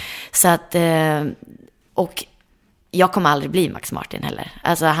 Så att, och jag kommer aldrig bli Max Martin heller.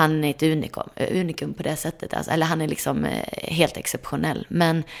 Alltså han är ett unikum på det sättet. Alltså, eller han är liksom helt exceptionell.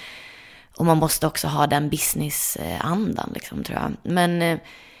 Men, och man måste också ha den business-andan liksom, tror jag. Men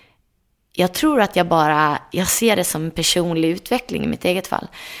jag tror att jag ser det som personlig utveckling i mitt eget fall.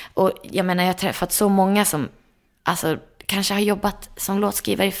 Och jag menar, jag har träffat så många som alltså kanske har jobbat som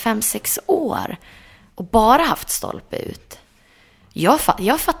låtskrivare i 5-6 år och bara haft stolpe ut.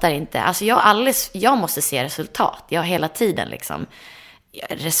 Jag fattar inte. Alltså jag måste se resultat. Jag hela tiden liksom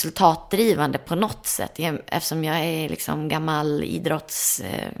resultatdrivande på något sätt. Eftersom jag är liksom gammal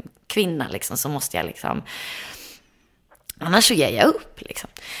idrottskvinna liksom, så måste jag liksom, annars så ger jag upp liksom.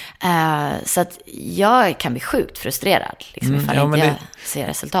 Så att jag kan bli sjukt frustrerad liksom, ifall inte jag ser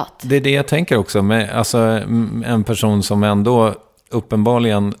resultat. Det är det jag tänker också med, alltså, en person som ändå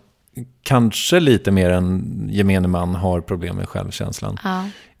uppenbarligen kanske lite mer än gemene man har problem med självkänslan. Ja.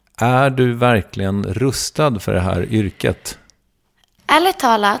 Är du verkligen rustad för det här yrket? Ärligt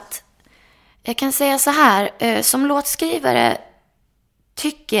talat, jag kan säga så här, som låtskrivare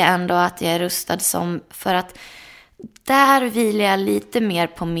tycker jag ändå att jag är rustad för att där vilar jag lite mer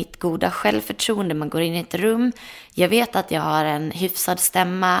på mitt goda självförtroende. Man går in i ett rum, jag vet att jag har en hyfsad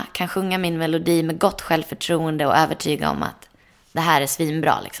stämma, kan sjunga min melodi med gott självförtroende och övertyga om att det här är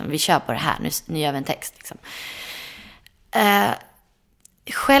svinbra, liksom. Vi kör på det här, nu gör vi en text. Liksom.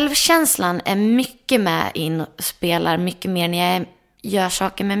 Självkänslan är mycket med in och spelar mycket mer när jag gör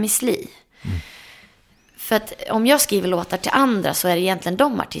saker med Miss Li. För att om jag skriver låtar till andra så är det egentligen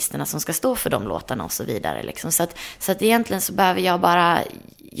de artisterna som ska stå för de låtarna och så vidare. Liksom. Så att egentligen så behöver jag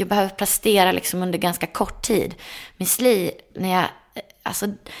behöver prestera liksom under ganska kort tid. Miss Li,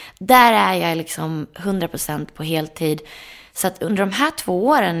 där är jag liksom 100% på heltid. Så att under de här 2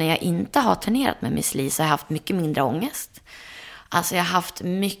 åren när jag inte har turnerat med Miss Li så har jag haft mycket mindre ångest. Alltså jag har haft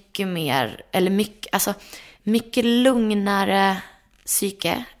mycket lugnare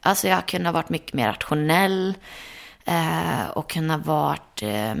psyke. Alltså jag har kunnat varit mycket mer rationell och kunnat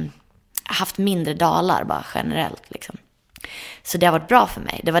haft mindre dalar bara generellt liksom. Så det har varit bra för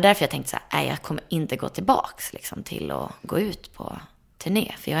mig. Det var därför jag tänkte så här, jag kommer inte gå tillbaks liksom, till att gå ut på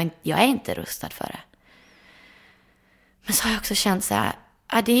turné. För jag är inte rustad för det. Men så har jag också känt så här,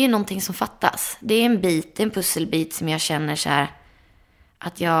 det är ju någonting som fattas. Det är en pusselbit som jag känner så här,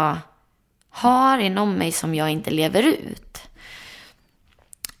 att jag har inom mig som jag inte lever ut.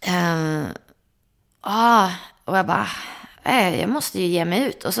 Och jag bara, jag måste ju ge mig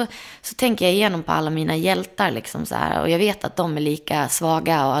ut. Och så tänker jag igenom på alla mina hjältar liksom så här, och jag vet att de är lika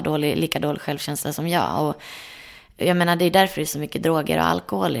svaga och har lika dålig självkänsla som jag. Och jag menar, det är därför det är så mycket droger och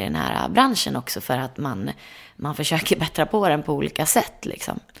alkohol i den här branschen också, för att man försöker bättra på den på olika sätt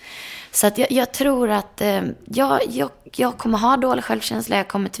liksom. Så att jag tror att jag kommer ha dålig självkänsla, jag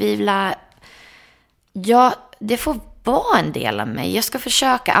kommer tvivla. Det får vara en del av mig. Jag ska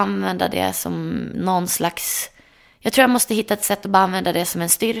försöka använda det som någon slags... Jag tror jag måste hitta ett sätt att bara använda det som en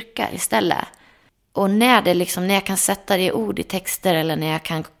styrka istället. Och när jag kan sätta det i ord i texter, eller när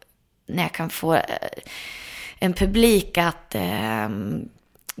jag kan få en publik att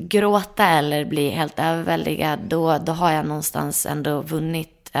gråta eller bli helt överväldigad, då har jag någonstans ändå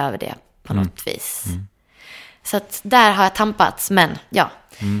vunnit över det på något vis. Så att där har jag tampats, men ja,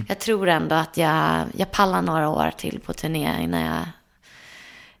 jag tror ändå att jag pallar några år till på turné innan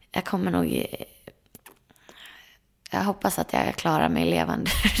jag kommer nog... jag hoppas att jag klarar mig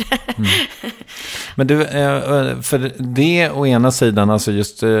levande. Men du, för det å ena sidan, alltså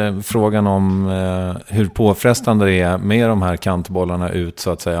just frågan om hur påfrestande det är med de här kantbollarna ut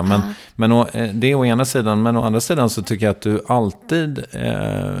så att säga. Men det å ena sidan, men å andra sidan så tycker jag att du alltid,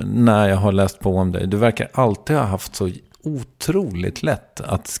 när jag har läst på om dig, du verkar alltid ha haft så otroligt lätt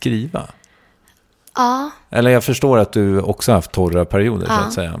att skriva. Ja. Eller jag förstår att du också har haft torra perioder så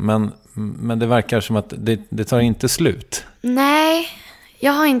att säga. Men det verkar som att det tar inte slut. Nej,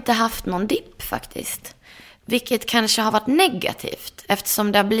 jag har inte haft någon dipp faktiskt. Vilket kanske har varit negativt.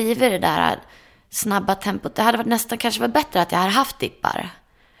 Eftersom det har blivit det där snabba tempot. Det hade varit nästan kanske varit bättre att jag hade haft dippar.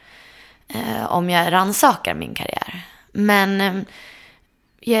 Om jag rannsakar min karriär. Men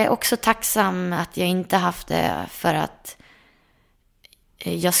jag är också tacksam att jag inte haft det. För att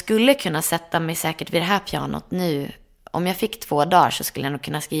jag skulle kunna sätta mig säkert vid det här pianot nu. Om jag fick 2 dagar så skulle jag nog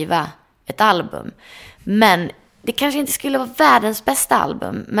kunna skriva ett album. Men det kanske inte skulle vara världens bästa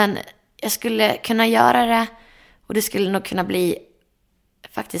album. Men jag skulle kunna göra det. Och det skulle nog kunna bli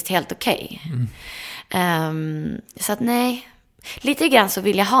faktiskt helt okej. Så att nej. Lite grann så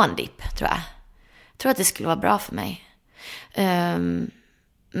vill jag ha en dipp, tror jag. Jag tror att det skulle vara bra för mig.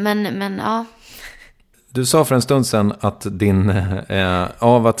 Men ja. Du sa för en stund sedan att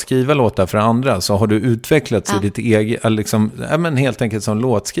av att skriva låtar för andra så har du utvecklats i ditt eget, liksom, men helt enkelt som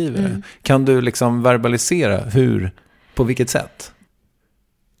låtskrivare. Kan du liksom verbalisera på vilket sätt?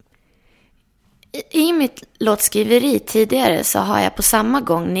 I mitt låtskriveri tidigare så har jag på samma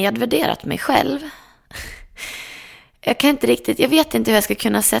gång nedvärderat mig själv. Jag vet inte hur jag ska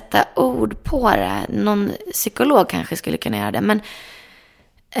kunna sätta ord på det. Någon psykolog kanske skulle kunna göra det. Men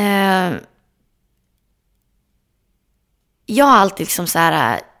jag har alltid liksom så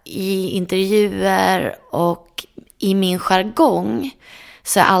här, i intervjuer och i min jargong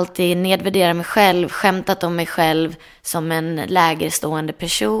så har jag alltid nedvärderat mig själv, skämtat om mig själv som en lägre stående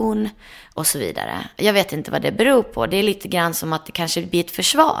person och så vidare. Jag vet inte vad det beror på. Det är lite grann som att det kanske blir ett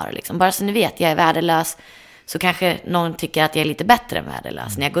försvar. Liksom. Bara så ni vet, jag är värdelös, så kanske någon tycker att jag är lite bättre än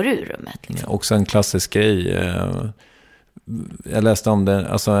värdelös när jag går ur rummet. Liksom. Också en klassisk grej. Jag läste om det,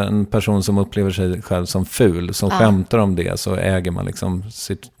 alltså en person som upplever sig själv som ful, som skämtar om det, så äger man liksom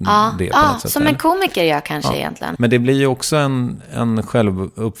det på något sätt. Som en komiker gör kanske egentligen. Men det blir ju också en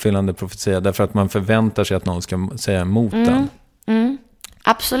självuppfyllande profetia, därför att man förväntar sig att någon ska säga emot den.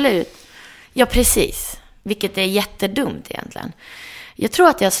 Absolut. Ja, precis. Vilket är jättedumt egentligen. Jag tror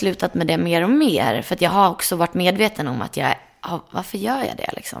att jag har slutat med det mer och mer, för att jag har också varit medveten om att varför gör jag det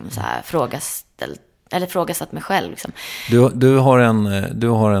liksom, så här frågasatt mig själv liksom. Du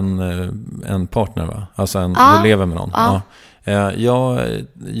har en partner, va? Alltså du lever med någon. Ja. Jag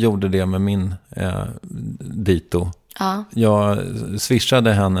gjorde det med min dito. Ja. Jag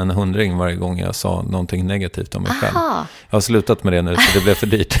swishade henne en 100 varje gång jag sa någonting negativt om mig själv. Jag har slutat med det nu, så det blev för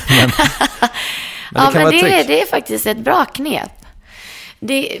dyrt. Men det är faktiskt ett bra knep.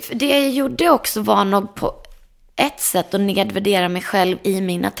 Det jag gjorde också var nog på ett sätt att nedvärdera mig själv i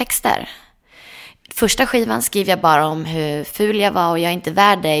mina texter. Första skivan skrev jag bara om hur ful jag var och jag är inte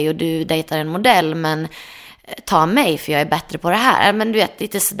värd dig och du dejtar en modell, men ta mig för jag är bättre på det här. Men du vet,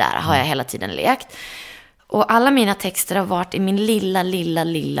 lite sådär har jag hela tiden lekt. Och alla mina texter har varit i min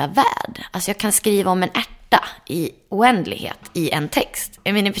lilla värld. Alltså jag kan skriva om en ärta i oändlighet i en text.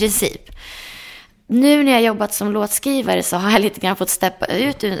 Men i princip. Nu när jag jobbat som låtskrivare så har jag lite grann fått steppa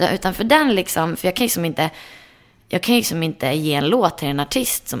ut utanför den liksom. För jag kan liksom inte ge en låt till en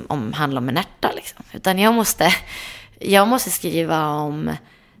artist som handlar om en ärta liksom. Utan jag måste skriva om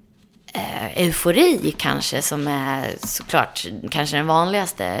eufori kanske, som är såklart kanske den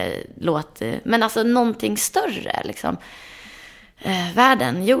vanligaste låt. Men alltså någonting större liksom.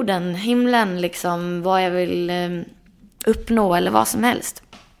 Världen, jorden, himlen liksom, vad jag vill uppnå eller vad som helst.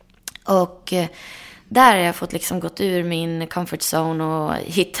 Och där har jag fått liksom gått ur min comfort zone och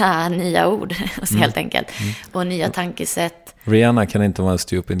hitta nya ord helt enkelt. Och nya tankesätt. Rihanna kan inte vara en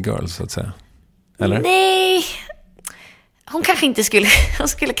stupid girl, så att säga. Eller? Nej. Hon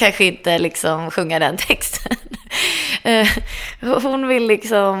skulle kanske inte liksom sjunga den texten.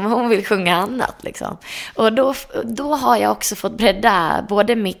 Hon vill sjunga annat liksom. Och då har jag också fått bredda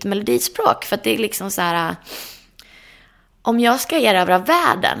både mitt melodispråk, för att det är liksom så här, om jag ska erövra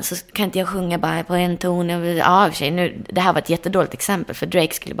världen så kan inte jag sjunga bara på en ton. Det här var ett jättedåligt exempel, för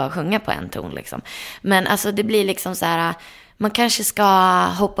Drake skulle bara sjunga på en ton liksom. Men alltså det blir liksom så här, man kanske ska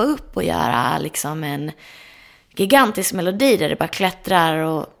hoppa upp och göra liksom en gigantisk melodi där det bara klättrar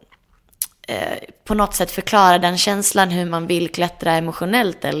och på något sätt förklara den känslan, hur man vill klättra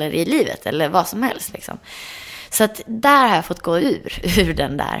emotionellt eller i livet eller vad som helst liksom. Så att där har jag fått gå ur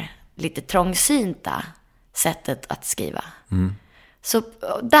den där lite trångsynta sättet att skriva. Så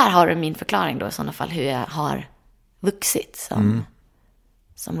där har du min förklaring då i sådana fall, hur jag har vuxit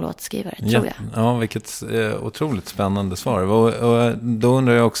som låtskrivare, tror jag. Ja, vilket otroligt spännande svar. Och då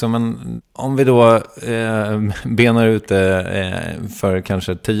undrar jag också, men om vi då benar ut det för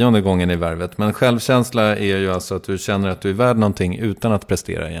kanske 10:e gången i Värvet, men självkänsla är ju alltså att du känner att du är värd någonting utan att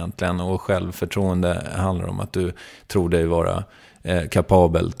prestera egentligen, och självförtroende handlar om att du tror dig vara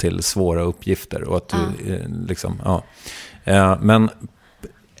kapabel till svåra uppgifter, och att du liksom, men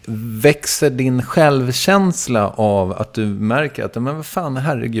växer din självkänsla av att du märker att, men vad fan,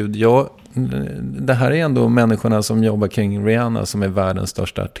 herregud, det här är ändå människorna som jobbar kring Rihanna, som är världens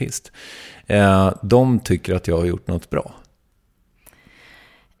största artist. De tycker att jag har gjort något bra.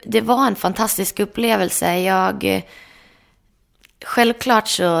 Det var en fantastisk upplevelse. Självklart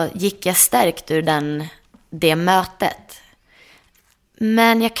så gick jag stärkt ur det mötet.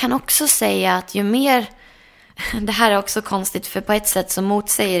 Men jag kan också säga att ju mer... Det här är också konstigt, för på ett sätt så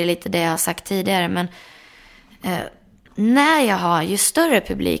motsäger det lite det jag har sagt tidigare. Men när jag har, ju större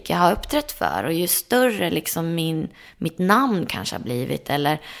publik jag har uppträtt för, och ju större liksom mitt namn kanske har blivit,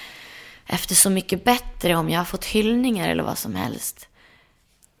 eller efter Så mycket bättre, om jag har fått hyllningar eller vad som helst,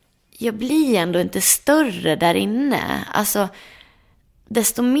 jag blir ändå inte större där inne. Alltså,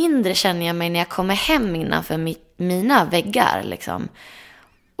 desto mindre känner jag mig när jag kommer hem innanför mina väggar liksom.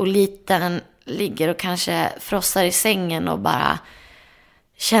 Och liten ligger och kanske frossar i sängen och bara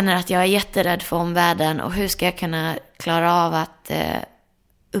känner att jag är jätterädd för omvärlden, och hur ska jag kunna klara av att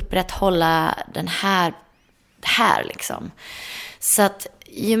upprätthålla det här liksom. Så att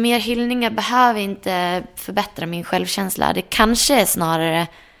ju mer hyllningar behöver inte förbättra min självkänsla. Det kanske är snarare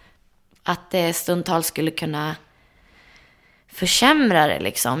att det stundtals skulle kunna försämra det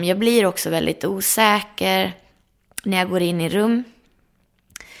liksom. Jag blir också väldigt osäker när jag går in i rum.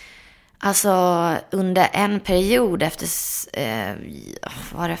 Alltså under en period efter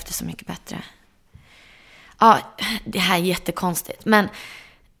Så mycket bättre. Ja, det här är jättekonstigt. Men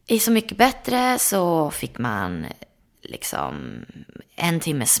i Så mycket bättre så fick man liksom 1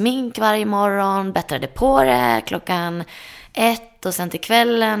 timme smink varje morgon. Bättrade på det 1:00 och sen till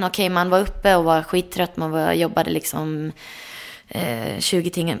kvällen. Okej, man var uppe och var skittrött. Man jobbade liksom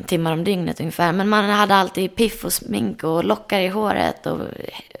 20 timmar om dygnet ungefär. Men man hade alltid piff och smink och lockar i håret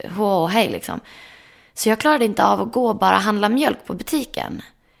och hej liksom. Så jag klarade inte av att gå och bara handla mjölk på butiken.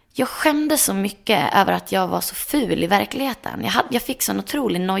 Jag skämdes så mycket över att jag var så ful i verkligheten. Jag fick sån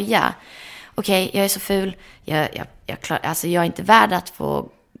otrolig noja. Okej, jag är så ful. Jag är inte värd att få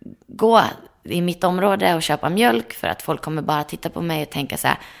gå i mitt område och köpa mjölk, för att folk kommer bara titta på mig och tänka så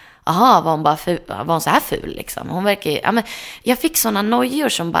här: aha, var hon så här ful liksom? Hon verkar ju, men jag fick såna nojor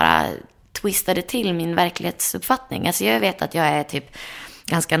som bara twistade till min verklighetsuppfattning. Alltså jag vet att jag är typ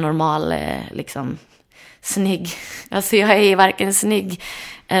ganska normal liksom snygg. Alltså jag är varken snygg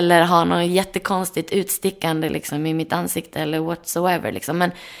eller har något jättekonstigt utstickande liksom i mitt ansikte eller whatsoever liksom.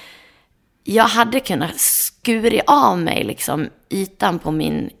 Men jag hade kunnat skura av mig liksom ytan på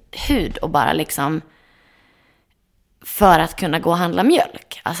min hud och bara liksom, för att kunna gå och handla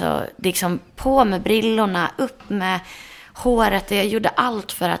mjölk. Alltså liksom på med brillorna, upp med håret. Jag gjorde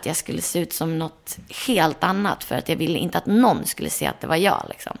allt för att jag skulle se ut som något helt annat, för att jag ville inte att någon skulle se att det var jag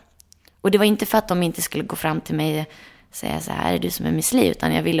liksom. Och det var inte för att de inte skulle gå fram till mig och säga så här: är du som är Miss Li?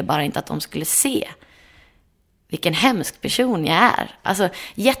 Utan jag ville bara inte att de skulle se vilken hemsk person jag är. Alltså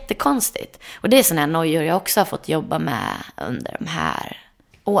jättekonstigt. Och det är sådana här nojor jag också har fått jobba med under de här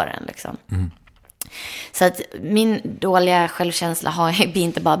åren liksom. Så att min dåliga självkänsla blir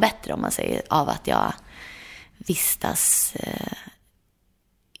inte bara bättre, om man säger, av att jag vistas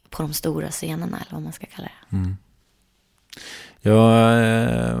på de stora scenerna, eller vad man ska kalla det. Jag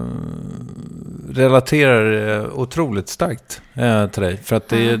relaterar otroligt starkt till dig, för att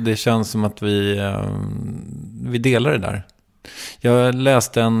det känns som att vi delar det där. Jag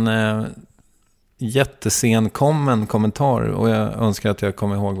läste en jättesenkommen kommentar, och jag önskar att jag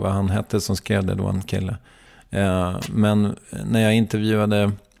kommer ihåg vad han hette som skrev det, då, en kille. Men när jag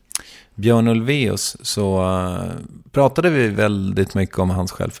intervjuade Björn Ulvaeus så pratade vi väldigt mycket om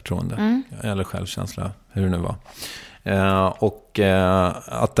hans självförtroende, eller självkänsla, hur det nu var. Och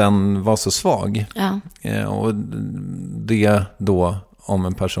att den var så svag. Och det då om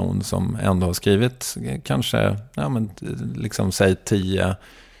en person som ändå har skrivit kanske liksom säg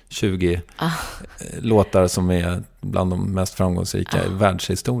 10-20 låtar som är bland de mest framgångsrika i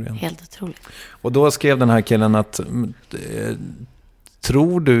världshistorien. Helt otroligt. Och då skrev den här killen att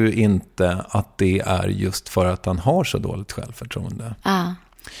tror du inte att det är just för att han har så dåligt självförtroende?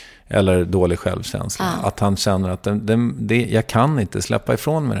 Eller dålig självkänsla. Att han känner att jag kan inte släppa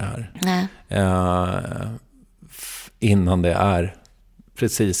ifrån mig det här. innan det är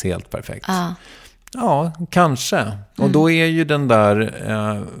precis helt perfekt. Ja, kanske. Och då är ju den där...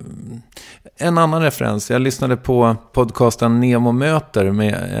 en annan referens. Jag lyssnade på podcasten Nemo möter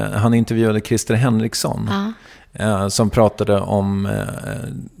med... han intervjuade Christer Henriksson. Som pratade om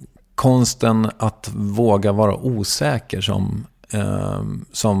konsten att våga vara osäker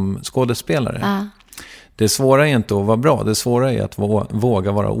som skådespelare. Det svåra är inte att vara bra. Det svåra är att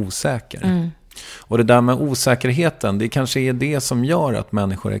våga vara osäker. Och det där med osäkerheten, det kanske är det som gör att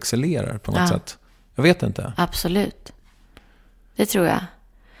människor excellerar på något sätt. Jag vet inte. Absolut. Det tror jag.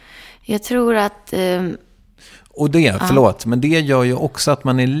 Jag tror att... Och men det gör ju också att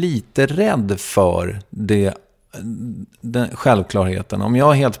man är lite rädd för den självklarheten. Om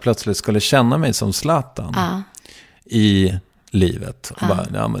jag helt plötsligt skulle känna mig som Zlatan i livet. Och bara,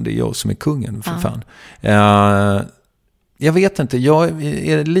 ja, men det är jag som är kungen, för fan. Jag vet inte, jag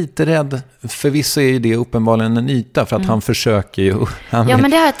är lite rädd. Förvisso är ju det uppenbarligen en yta, för att han försöker ju... Ja,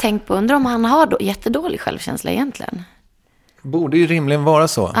 men det har jag tänkt på. Undrar om han har jättedålig självkänsla egentligen. Borde ju rimligen vara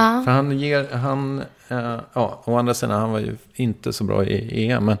så. För å andra sidan, han var ju inte så bra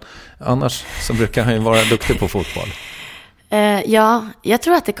i EM, men annars så brukar han ju vara duktig på fotboll. Ja, jag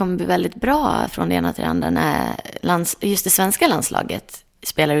tror att det kommer bli väldigt bra från det ena till det andra när just det svenska landslaget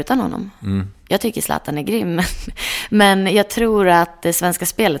spelar utan honom. Jag tycker Zlatan är grym, men jag tror att det svenska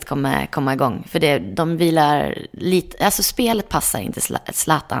spelet kommer komma igång, för de vilar lite, alltså spelet passar inte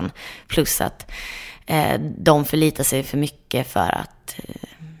Zlatan, plus att de förlitar sig för mycket för att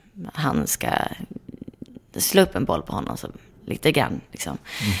han ska slå upp en boll på honom, så lite grann liksom.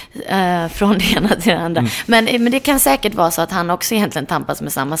 Från det ena till det andra. Men det kan säkert vara så att han också egentligen tampas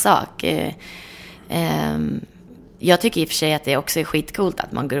med samma sak. Jag tycker i och för sig att det också är skitcoolt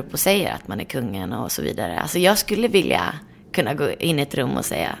att man går upp och säger att man är kungen och så vidare. Alltså jag skulle vilja kunna gå in i ett rum och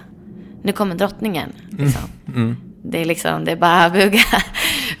säga, nu kommer drottningen. Liksom. Det är liksom, det är bara buga.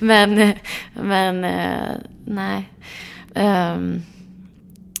 Men nej.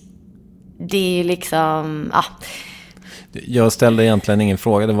 Det är liksom, Jag ställde egentligen ingen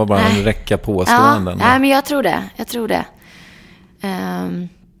fråga, det var bara en räcka påståenden. Ja, men jag tror det.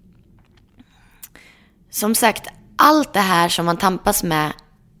 Som sagt, allt det här som man tampas med,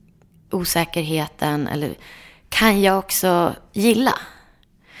 osäkerheten, eller kan jag också gilla.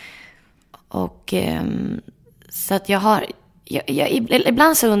 Och så att jag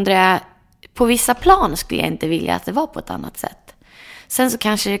ibland så undrar jag, på vissa plan skulle jag inte vilja att det var på ett annat sätt. Sen så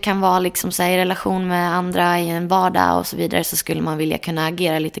kanske det kan vara liksom så här, i relation med andra i en vardag och så vidare, så skulle man vilja kunna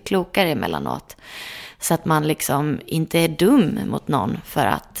agera lite klokare emellanåt. Så att man liksom inte är dum mot någon för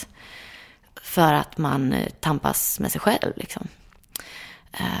att man tampas med sig själv liksom.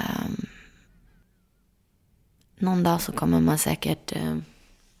 Någon dag så kommer man säkert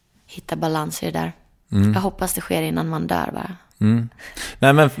hitta balans i det där. Jag hoppas det sker innan man dör bara.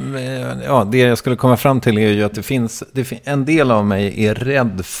 Nej, men det jag skulle komma fram till är ju att det finns en del av mig är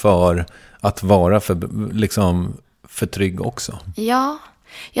rädd för att vara för trygg också. Ja,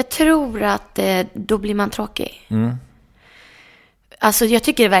 jag tror att då blir man tråkig. Alltså jag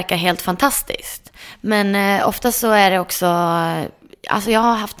tycker det verkar helt fantastiskt. Men ofta så är det också, alltså jag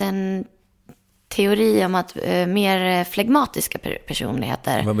har haft en teori om att mer flegmatiska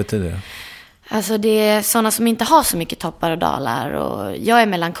personligheter. Vad betyder det? Alltså det är sådana som inte har så mycket toppar och dalar. Och jag är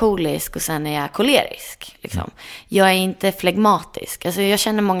melankolisk och sen är jag kolerisk. Liksom. Jag är inte flegmatisk. Alltså jag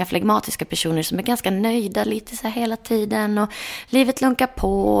känner många flegmatiska personer som är ganska nöjda lite så här hela tiden. Och livet lunkar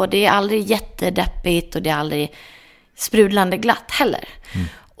på. Och det är aldrig jättedeppigt. Och det är aldrig sprudlande glatt heller.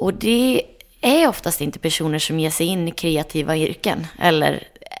 Och det är oftast inte personer som ger sig in i kreativa yrken. Eller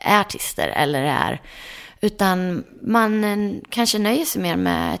är artister. Eller är... Utan man kanske nöjer sig mer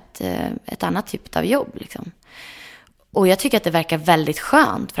med ett annat typ av jobb. Liksom. Och jag tycker att det verkar väldigt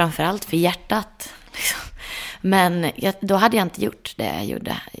skönt, framförallt för hjärtat. Liksom. Men då hade jag inte gjort det jag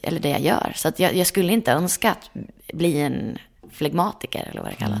gjorde, eller det jag gör. Så att jag skulle inte önska att bli en flegmatiker, eller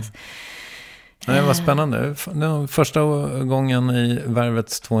vad det kallas. Det var spännande. Första gången i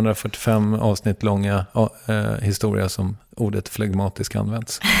Värvets 245 avsnitt långa historia som ordet flegmatisk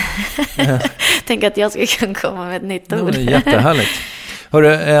används. Tänk att jag skulle kunna komma med ett nytt ord. Jättehärligt.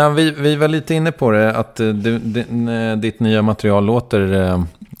 Hörru, vi var lite inne på det, att ditt nya material låter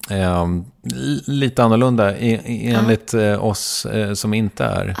lite annorlunda enligt oss som inte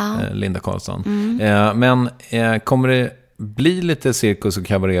är Linda Karlsson. Men kommer det bli lite cirkus och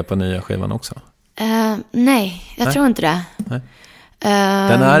kabaré på nya skivan också? Nej, jag tror inte det. Nej.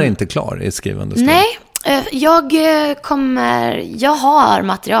 Den är inte klar i skrivande stund. Nej, jag har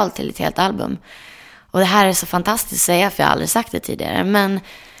material till ett helt album. Och det här är så fantastiskt att säga, för jag har aldrig sagt det tidigare. Men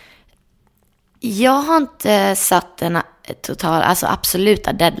Jag har inte satt den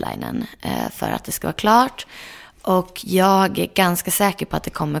absoluta deadlinen för att det ska vara klart. Och jag är ganska säker på att det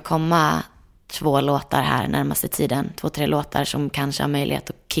kommer komma 2 låtar här närmaste tiden. 2-3 låtar som kanske har möjlighet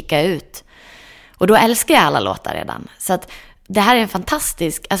att kicka ut. Och då älskar jag alla låtar redan. Så att det här är en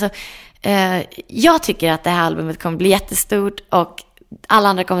fantastisk... jag tycker att det här albumet kommer bli jättestort och alla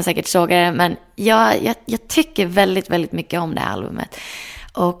andra kommer säkert såga det. Men jag tycker väldigt, väldigt mycket om det här albumet.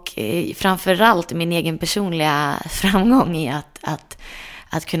 Och framförallt min egen personliga framgång i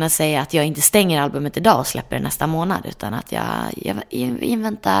att kunna säga att jag inte stänger albumet idag och släpper det nästa månad. Utan att jag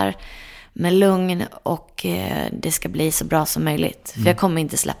inväntar med lugn och det ska bli så bra som möjligt. För jag kommer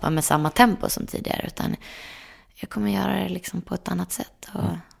inte släppa med samma tempo som tidigare, utan jag kommer göra det liksom på ett annat sätt.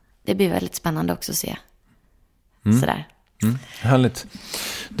 Och det blir väldigt spännande också att se. Sådär. Härligt.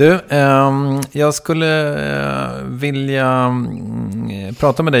 Du, jag skulle vilja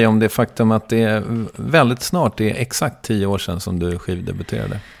prata med dig om det faktum att det är väldigt snart, det är exakt 10 år sedan som du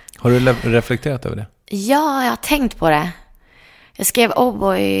skivdebuterade. Har du reflekterat över det? Ja, jag har tänkt på det. Jag skrev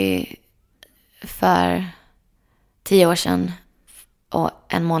Oboy för 10 år sedan och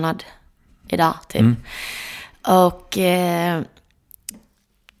 1 månad idag typ. Och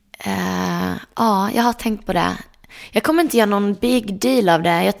jag har tänkt på det. Jag kommer inte göra någon big deal av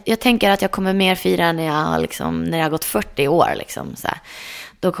det. Jag tänker att jag kommer mer fira när jag har gått 40 år. Liksom, så här.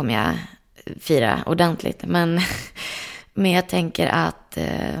 Då kommer jag fira ordentligt. Men jag tänker att...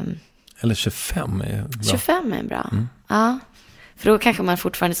 Eller 25 är bra. 25 är bra, ja. För då kanske man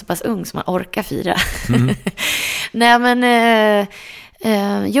fortfarande är så pass ung så man orkar fira. Nej, men...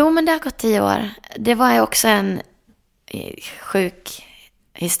 men det har gått 10 år. Det var ju också en sjuk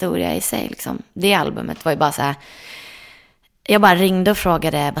historia i sig. Liksom. Det albumet var ju bara så här... Jag bara ringde och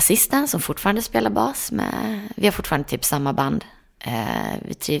frågade basisten som fortfarande spelar bas med... Vi har fortfarande typ samma band.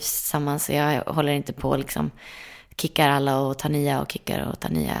 Vi trivs tillsammans, så jag håller inte på liksom... Kickar alla och tar nya och kickar och tar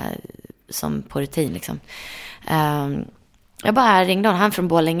nya som på rutin liksom. Jag bara ringde honom, han från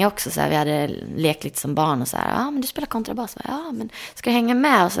Borlänge också, så här, vi hade lekt lite som barn och så här, men du spelar kontrabas, ja men ska jag hänga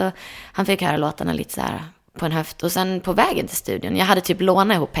med? Och så han fick höra låtarna lite så här på en höft, och sen på vägen till studion, jag hade typ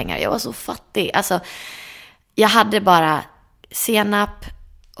lånat ihop pengar, jag var så fattig, alltså jag hade bara senap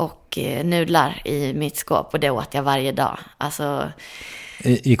och nudlar i mitt skåp och det åt jag varje dag, alltså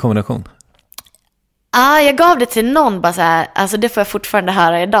i kombination. Jag gav det till någon bara så här, alltså det får jag fortfarande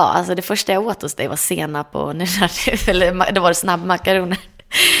höra idag. Alltså det första jag åt hos dig var senap och eller det var snabbmakaroner.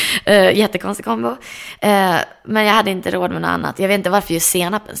 Jättekonstig kombo. Men jag hade inte råd med något annat. Jag vet inte varför just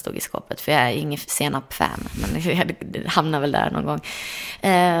senapen stod i skåpet, för jag är ingen senap-fan. Men det hamnar väl där någon gång.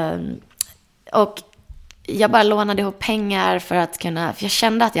 Och jag bara lånade ihop pengar för att kunna, för jag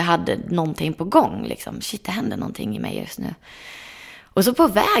kände att jag hade någonting på gång. Liksom. Shit, det händer någonting i mig just nu. Och så på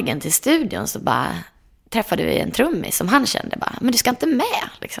vägen till studion så bara träffade vi en trummis som han kände bara, men du ska inte med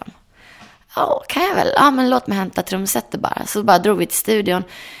liksom. Ja, kan jag väl? Ja, men låt mig hämta trumsetet bara. Så bara drog vi till studion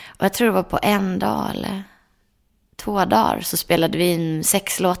och jag tror det var på 1 dag eller 2 dagar så spelade vi in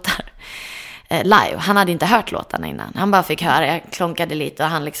 6 låtar live. Han hade inte hört låtarna innan. Han bara fick höra, jag klonkade lite och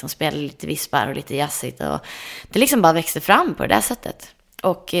han liksom spelade lite vispar och lite jazzigt och det liksom bara växte fram på det där sättet.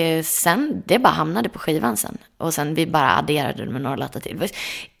 Och sen, det bara hamnade på skivan sen. Och sen vi bara adderade med några låtar till.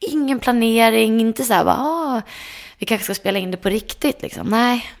 Ingen planering, inte så här bara, vi kanske ska spela in det på riktigt liksom.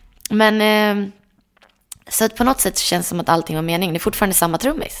 Nej, men så att på något sätt känns det som att allting var mening. Det är fortfarande samma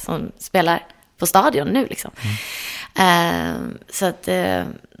trummis som spelar på stadion nu liksom. Så att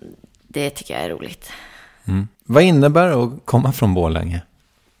det tycker jag är roligt. Vad innebär det att komma från Borlänge?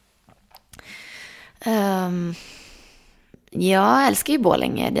 Jag älskar ju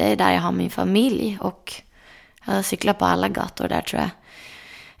Borlänge. Det är där jag har min familj och jag cyklar på alla gator där, tror jag.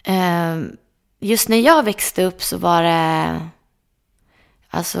 Just när jag växte upp så var det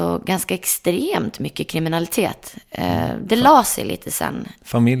alltså ganska extremt mycket kriminalitet. Det la sig lite sen.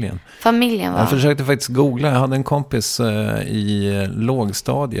 Familjen var... Jag försökte faktiskt googla. Jag hade en kompis i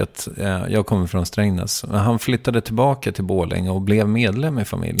lågstadiet. Jag kommer från Strängnäs. Han flyttade tillbaka till Borlänge och blev medlem i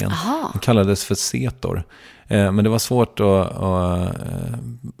familjen. Han kallades för Setor. Men det var svårt och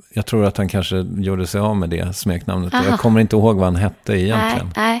jag tror att han kanske gjorde sig av med det smeknamnet. Jag kommer inte ihåg vad han hette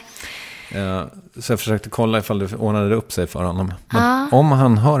egentligen. Nej. Så jag försökte kolla ifall det ordnade upp sig för honom. Men om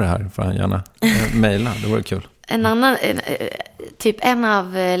han hör det här får han gärna mejla, det vore kul. En annan, typ en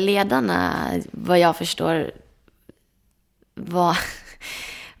av ledarna, vad jag förstår, var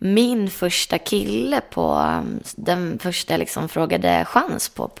min första kille på den första liksom frågade chans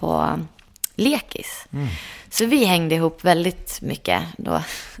på lekis. Så vi hängde ihop väldigt mycket då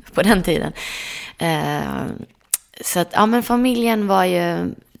på den tiden. Så att, ja, men familjen var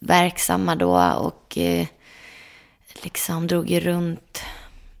ju verksamma då och liksom drog ju runt.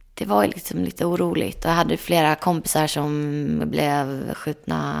 Det var liksom lite oroligt. Jag hade flera kompisar som blev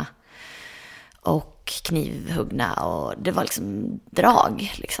skjutna och knivhuggna och det var liksom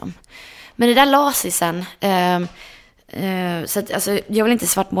drag liksom. Men det där la sig sen. Så att, alltså, jag vill inte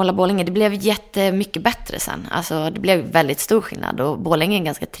svartmåla Borlänge. Det blev jättemycket bättre sen. Alltså, det blev väldigt stor skillnad. Och Borlänge är en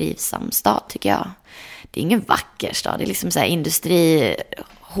ganska trivsam stad tycker jag. Det är ingen vacker stad. Det är liksom så här industri,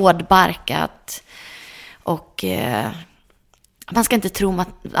 hårdbarkat. Och man ska inte tro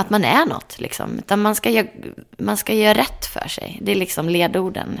att man är något liksom. Utan man ska göra rätt för sig. Det är liksom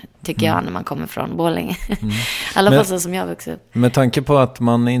ledorden tycker jag när man kommer från Borlänge. I alla fall så som jag vuxit upp. Med tanke på att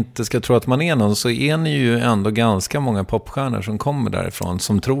man inte ska tro att man är någon, så är ni ju ändå ganska många popstjärnor som kommer därifrån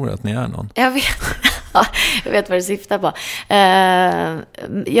som tror att ni är någon. Jag vet vad du syftar på.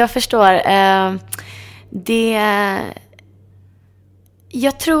 Jag förstår.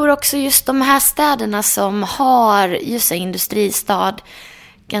 Jag tror också just de här städerna som har just en industristad,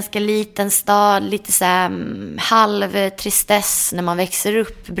 ganska liten stad, lite så här halv tristess när man växer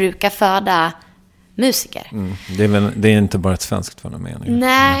upp, brukar föda musiker. Det är inte bara ett svenskt fenomen.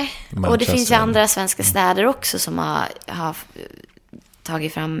 Nej, och det finns ju andra svenska städer också som har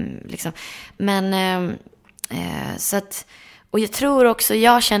tagit fram liksom. Men så att, och jag tror också,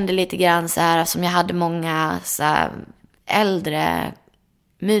 jag kände lite grann så här som jag hade många så här äldre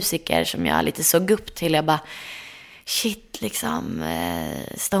musiker som jag lite såg upp till. Jag bara, shit liksom,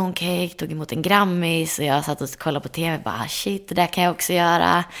 Stonecake tog emot en Grammy, så jag satt och kollade på tv och bara, shit, det där kan jag också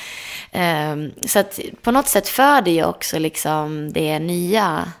göra. Så att på något sätt föder jag också liksom det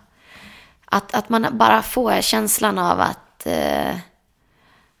nya, att man bara får känslan av att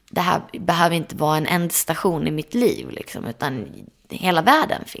det här behöver inte vara en ändstation i mitt liv liksom, utan hela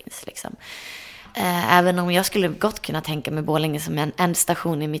världen finns liksom. Även om jag skulle gott kunna tänka mig Borlänge som en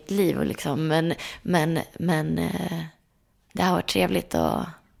ändstation i mitt liv och liksom, men det har varit trevligt att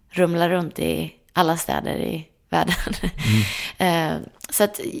rumla runt i alla städer i världen. Så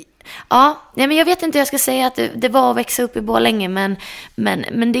att ja, men jag vet inte hur jag ska säga att det var att växa upp i Borlänge,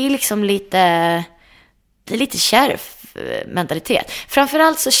 men det är liksom lite kärv mentalitet.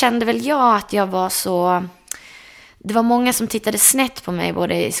 Framförallt så kände väl jag att jag var så... Det var många som tittade snett på mig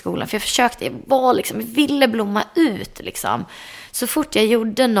både i skolan. För jag ville blomma ut liksom. Så fort jag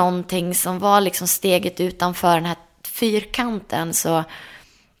gjorde någonting som var liksom steget utanför den här fyrkanten så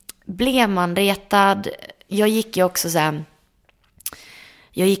blev man retad. Jag gick ju också så här...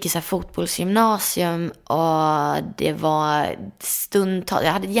 Jag gick i så här fotbollsgymnasium och det var stundtals...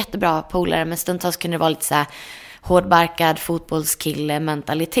 Jag hade jättebra polare, men stundtals kunde det vara lite så här hårdbarkad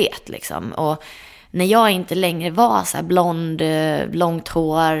fotbollskille-mentalitet liksom. Och när jag inte längre var så här blond, långt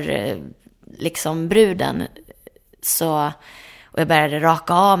hår, liksom bruden, så, och jag började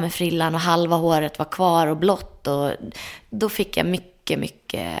raka av med frillan och halva håret var kvar och blått, och då fick jag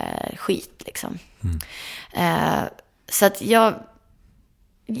mycket skit liksom. Så att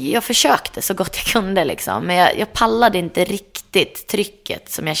jag försökte så gott jag kunde liksom, men jag pallade inte riktigt trycket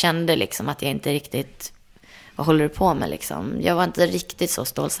som jag kände liksom, att jag inte riktigt... Vad håller du på med liksom? Jag var inte riktigt så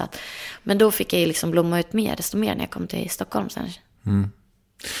stålsatt. Men då fick jag liksom blomma ut desto mer när jag kom till Stockholm sen.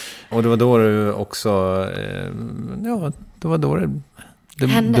 Och det var då du också... det var då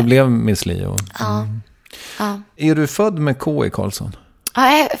det blev Miss Li. Ja. Är du född med K i Karlsson?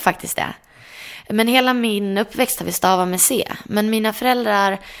 Ja, jag är faktiskt det. Men hela min uppväxt har vi stavat med C. Men mina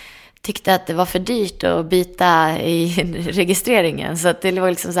föräldrar tyckte att det var för dyrt att byta i registreringen, så att det var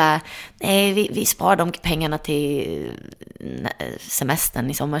liksom så här, nej, vi sparar de pengarna till semestern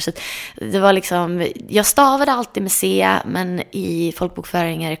i sommar. Så det var liksom, jag stavade alltid med C, men i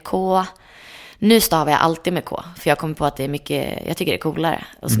folkbokföring är det K. Nu stavar jag alltid med K, för jag kommer på att det är mycket, jag tycker det är coolare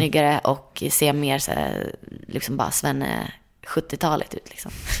och snyggare och ser mer så här, liksom bara Svenne 70-talet ut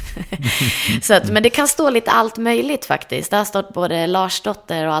liksom. Så att, men det kan stå lite allt möjligt faktiskt. Det har stått både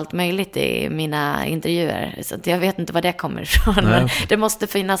Larsdotter och allt möjligt i mina intervjuer. Så att jag vet inte var det kommer ifrån. Men det måste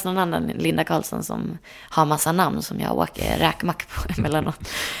finnas någon annan Linda Karlsson som har massa namn som jag åker räkmack på emellanåt.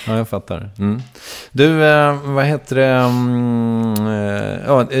 Ja, jag fattar. Du, vad heter det?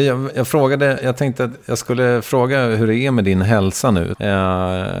 Jag frågade, jag tänkte att jag skulle fråga hur det är med din hälsa nu.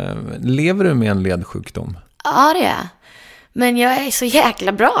 Lever du med en ledsjukdom? Ja, det är jag. Men jag är så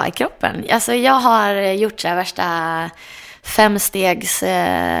jäkla bra i kroppen. Alltså jag har gjort så här värsta 5-stegs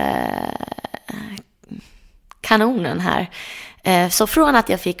kanonen här. Så från att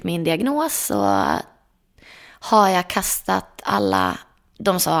jag fick min diagnos så har jag kastat alla...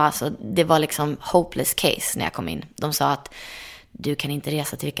 De sa alltså, det var liksom hopeless case när jag kom in. De sa att du kan inte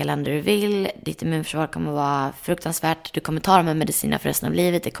resa till vilka länder du vill, ditt immunförsvar kommer vara fruktansvärt, du kommer ta de här medicinerna för resten av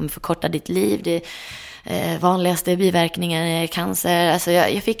livet, det kommer förkorta ditt liv, det vanligaste biverkningen är cancer. Alltså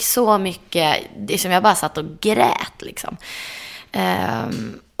jag fick så mycket, det är som jag bara satt och grät liksom.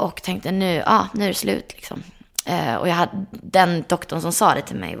 Och tänkte nu är det slut liksom. Och den doktorn som sa det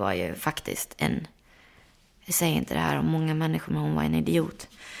till mig var ju faktiskt jag säger inte det här om många människor, men hon var en idiot.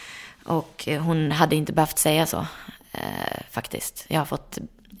 Och hon hade inte behövt säga så faktiskt. Jag har fått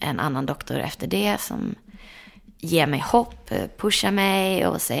en annan doktor efter det som ger mig hopp, pushar mig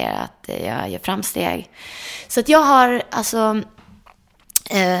och säger att jag gör framsteg. Så att jag har, alltså,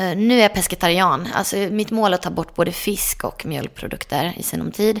 nu är jag pescetarian. Alltså mitt mål är att ta bort både fisk och mjölkprodukter i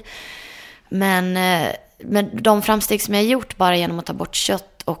sinom tid. Men de framsteg som jag har gjort bara genom att ta bort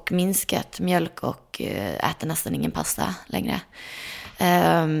kött och minskat mjölk och äter nästan ingen pasta längre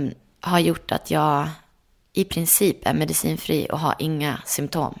har gjort att jag i princip är medicinfri och har inga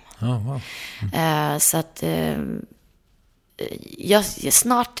symptom. Wow. Så att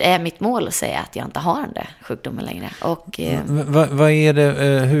snart är mitt mål att säga att jag inte har den där sjukdomen längre. Och vad är det,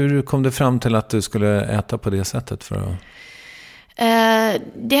 hur kom du fram till att du skulle äta på det sättet för att...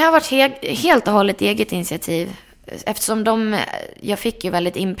 Det har varit helt och hållet eget initiativ. Eftersom jag fick ju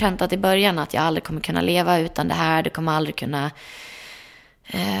väldigt inpräntat i början att jag aldrig kommer kunna leva utan det här. Du kommer aldrig kunna...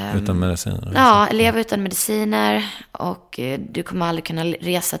 utan mediciner? Ja, leva utan mediciner. Och du kommer aldrig kunna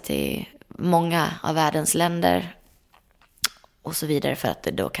resa till många av världens länder. Och så vidare, för att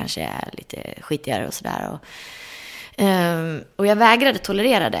det då kanske är lite skitigare och sådär. Och jag vägrade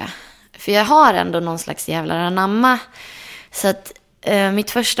tolerera det. För jag har ändå någon slags jävla anamma. Så att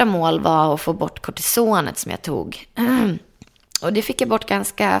mitt första mål var att få bort kortisonet som jag tog. Och det fick jag bort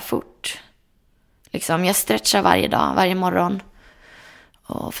ganska fort. Liksom, jag stretchar varje dag, varje morgon.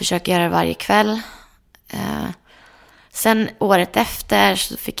 Och försöker göra det varje kväll. Sen året efter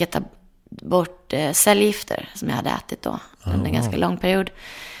så fick jag ta bort cellgifter som jag hade ätit då. Under en ganska lång period.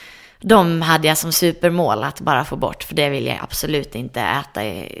 De hade jag som supermål att bara få bort. För det vill jag absolut inte äta.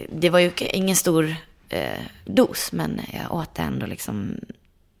 Det var ju ingen stor dos. Men jag åt det ändå liksom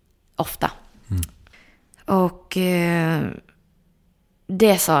ofta. Och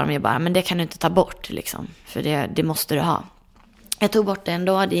det sa de ju bara. Men det kan du inte ta bort liksom. För det måste du ha. Jag tog bort det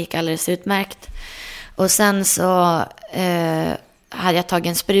ändå. Det gick alldeles utmärkt. Och sen så hade jag tagit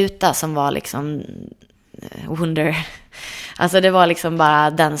en spruta som var liksom wonder. Alltså det var liksom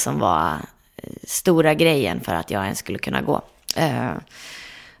bara den som var stora grejen för att jag ens skulle kunna gå.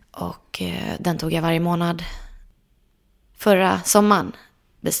 Och den tog jag varje månad. Förra sommaren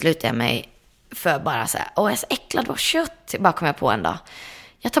beslutade jag mig för bara så här, jag är så äcklad av kött. Bara kom jag på en dag.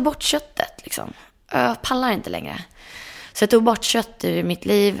 Jag tar bort köttet liksom. Jag pallar inte längre. Så jag tog bort kött ur mitt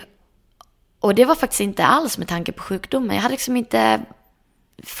liv. Och det var faktiskt inte alls med tanke på sjukdomen. Jag hade liksom inte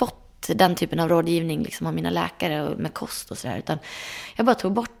fått den typen av rådgivning liksom av mina läkare och med kost och sådär. Utan jag bara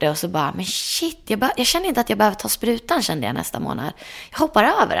tog bort det och så bara, men shit, jag känner inte att jag behöver ta sprutan, kände jag nästa månad. Jag hoppar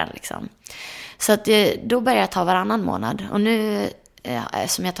över den liksom. Så att då började jag ta varannan månad. Och nu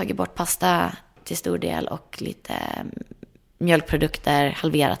som jag tagit bort pasta till stor del och lite mjölkprodukter,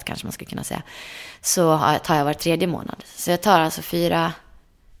 halverat kanske man skulle kunna säga, så tar jag var tredje månad. Så jag tar alltså 4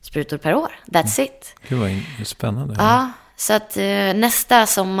 sprutor per år. That's it. Det var spännande. Ja, så att nästa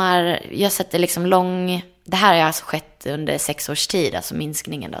sommar, jag sätter liksom det här har alltså skett under 6 års tid, alltså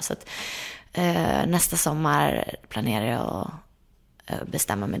minskningen då. Så att nästa sommar planerar jag att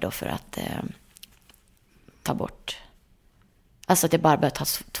bestämma mig då för att ta bort. Alltså att jag bara bör ta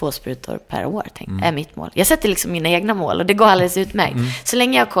 2 sprutor per år, är mitt mål. Jag sätter liksom mina egna mål och det går alldeles utmärkt. Så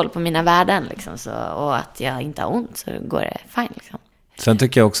länge jag har koll på mina värden liksom, och att jag inte har ont, så går det fine liksom. Sen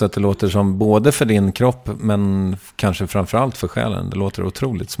tycker jag också att det låter som, både för din kropp men kanske framförallt för själen, det låter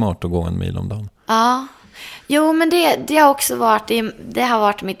otroligt smart att gå 1 mil om dagen. Ja, jo men det har också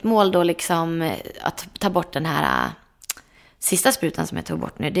varit mitt mål då liksom, att ta bort den här sista sprutan som jag tog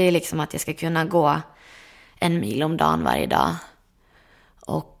bort nu. Det är liksom att jag ska kunna gå 1 mil om dagen varje dag.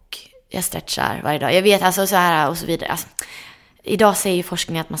 Och jag stretchar varje dag. Jag vet alltså så här och så vidare. Alltså, idag säger ju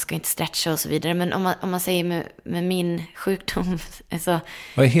forskningen att man ska inte stretcha och så vidare. Men om man säger med min sjukdom. Alltså,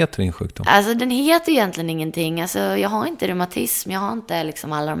 vad heter din sjukdom? Alltså den heter egentligen ingenting. Alltså jag har inte reumatism. Jag har inte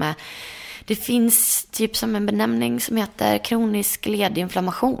liksom alla de här. Det finns typ som en benämning som heter kronisk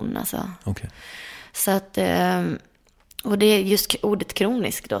ledinflammation. Alltså. Okay. Så att... Och det är just ordet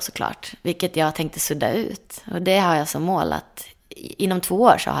kronisk då såklart. Vilket jag tänkte sudda ut. Och det har jag som mål att inom 2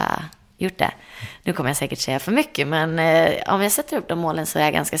 år så har jag gjort det. Nu kommer jag säkert säga för mycket. Men om jag sätter upp de målen så är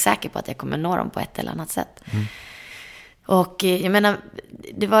jag ganska säker på att jag kommer nå dem på ett eller annat sätt. Och jag menar,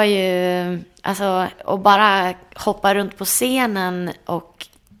 det var ju, alltså, att bara hoppa runt på scenen och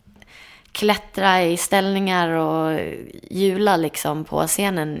klättra i ställningar och hjula liksom på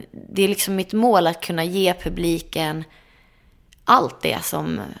scenen. Det är liksom mitt mål att kunna ge publiken allt det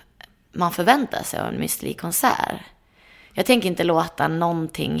som man förväntar sig av en Mr. Li-konsert. Jag tänker inte låta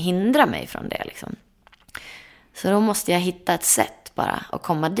någonting hindra mig från det liksom. Så då måste jag hitta ett sätt bara att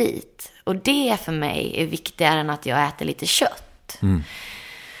komma dit. Och det för mig är viktigare än att jag äter lite kött.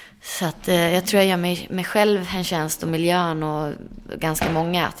 Så att jag tror jag gör mig själv en tjänst och miljön och ganska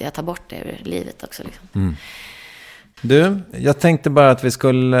många att jag tar bort det ur livet också liksom. Du, jag tänkte bara att vi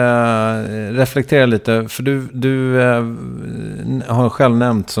skulle reflektera lite, för du har själv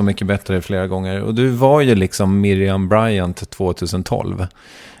nämnt Så mycket bättre flera gånger, och du var ju liksom Miriam Bryant 2012.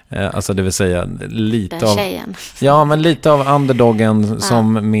 Alltså det vill säga lite den av tjejen. Ja, men lite av underdogen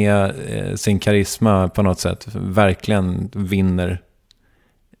som med sin karisma på något sätt verkligen vinner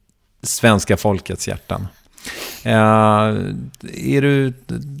svenska folkets hjärtan. Är du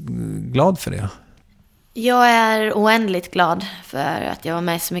glad för det? Jag är oändligt glad för att jag var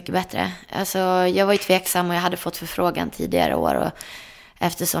med Så mycket bättre. Alltså, jag var ju tveksam och jag hade fått förfrågan tidigare år. Och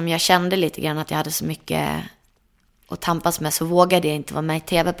eftersom jag kände lite grann att jag hade så mycket att tampas med, så vågade jag inte vara med i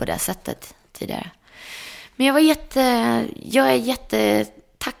tv på det sättet tidigare. Men jag är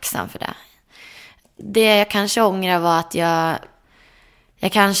jättetacksam för det. Det jag kanske ångrar var att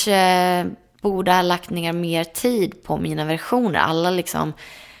jag kanske borde ha lagt ner mer tid på mina versioner. Alla liksom...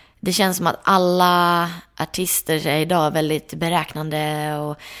 Det känns som att alla artister är idag väldigt beräknande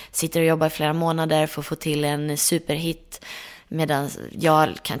och sitter och jobbar i flera månader för att få till en superhit. Medan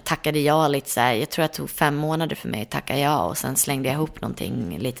jag tackade ja lite så här. Jag tror att det tog 5 månader för mig att tacka ja, och sen slängde jag ihop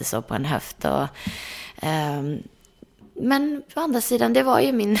någonting lite så på en höft. Men på andra sidan, det var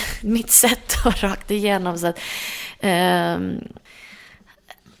ju mitt sätt att rakt igenom. Så att,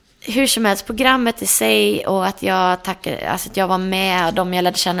 hur som helst, programmet i sig och att jag tackade, alltså att jag var med och de jag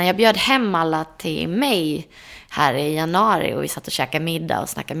lärde känna. Jag bjöd hem alla till mig här i januari och vi satt och käkade middag och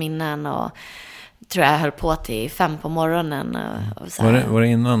snackade minnen och tror jag höll på till 5 på morgonen. Och så var det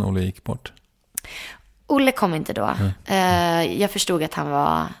innan Olle gick bort? Olle kom inte då. Jag förstod att han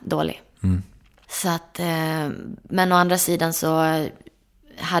var dålig. Så att, men å andra sidan så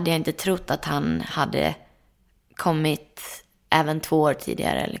hade jag inte trott att han hade kommit även 2 år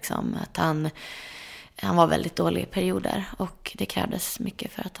tidigare liksom, att han var väldigt dålig i perioder och det krävdes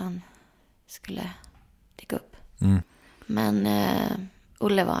mycket för att han skulle dyka upp. Men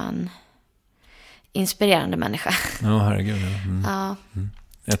Olle var en inspirerande människa. Ja, herregud. Ja.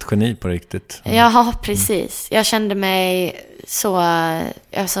 Ett geni på riktigt. Ja, precis. Jag kände mig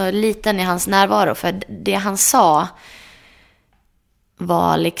så liten i hans närvaro, för det han sa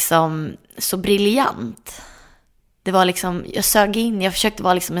var liksom så briljant. Det var liksom, jag sög in, jag försökte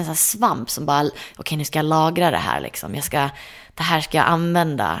vara liksom en sån här svamp som bara, okej, nu ska jag lagra det här liksom. Det här ska jag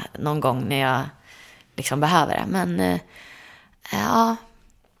använda någon gång när jag liksom behöver det. Men ja,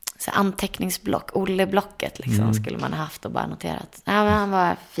 så anteckningsblock, Olle-blocket liksom skulle man ha haft och bara noterat. Ja, men han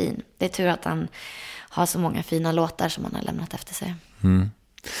var fin. Det är tur att han har så många fina låtar som han har lämnat efter sig.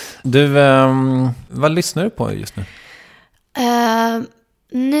 Du, vad lyssnar du på just nu?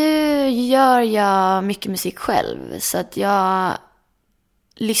 Nu gör jag mycket musik själv, så att jag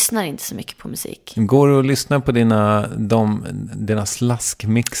lyssnar inte så mycket på musik. Går du att lyssna på dina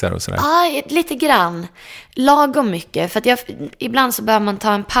slaskmixar och sådär? Ja, lite grann. Lagom mycket. För att ibland så behöver man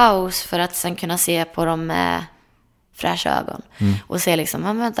ta en paus för att sen kunna se på dem med fräscha ögon. Och se liksom,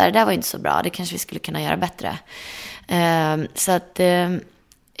 men vänta, det där var inte så bra. Det kanske vi skulle kunna göra bättre. Så att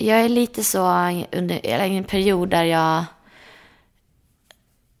jag är lite så under en period där jag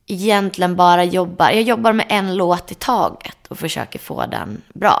egentligen bara jag jobbar med en låt i taget och försöker få den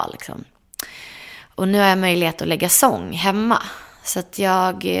bra liksom. Och nu har jag möjlighet att lägga sång hemma, så att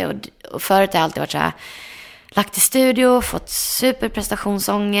och förut har jag alltid varit så här, lagt i studio, fått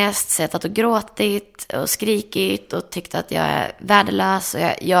superprestationsångest, suttit och gråtit och skrikit och tyckt att jag är värdelös, och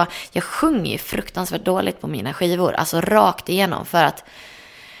jag sjunger fruktansvärt dåligt på mina skivor, alltså rakt igenom, för att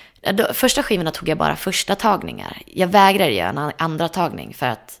första skivorna tog jag bara första tagningar. Jag vägrade göra en andra tagning för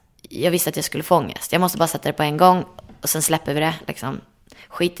att jag visste att jag skulle få ångest. Jag måste bara sätta det på en gång och sen släpper vi det. Liksom.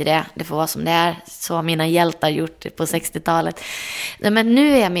 Skit i det, det får vara som det är. Så har mina hjältar gjort på 60-talet. Men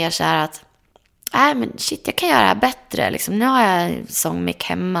nu är jag mer så här att men shit, jag kan göra det här bättre. Liksom. Nu har jag sångmick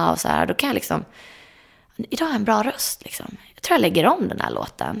hemma och så här. Då kan jag liksom, idag har jag en bra röst. Liksom. Jag tror jag lägger om den här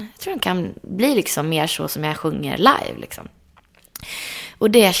låten. Jag tror den kan bli liksom mer så som jag sjunger live. Liksom.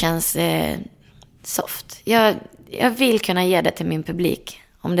 Och det känns soft. Jag vill kunna ge det till min publik.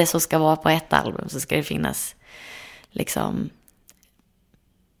 Om det så ska vara på ett album så ska det finnas liksom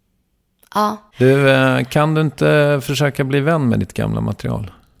Ja. Du, kan du inte försöka bli vän med ditt gamla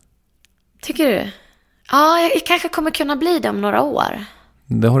material? Tycker du? Ja, jag kanske kommer kunna bli det om några år.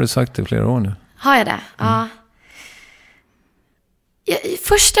 Det har du sagt i flera år nu. Har jag det? Ja.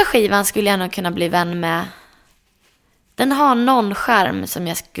 Första skivan skulle jag nog kunna bli vän med. Den har någon charm som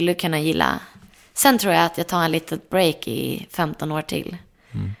jag skulle kunna gilla. Sen tror jag att jag tar en litet break i 15 år till.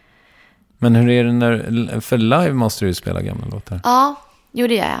 Men hur är det för live måste du ju spela gamla låtar? Ja, jo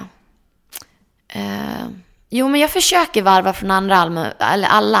det gör jag. Jo, men jag försöker varva från andra album, eller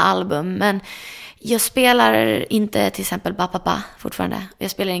alla album, men jag spelar inte till exempel Bapapa fortfarande.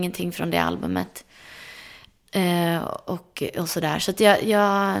 Jag spelar ingenting från det albumet. Och sådär. Så att det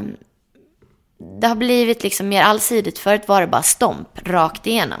har blivit liksom mer allsidigt. Förut var det bara stomp rakt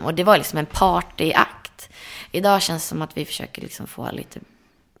igenom. Och det var liksom en partyakt. Idag känns det som att vi försöker liksom få lite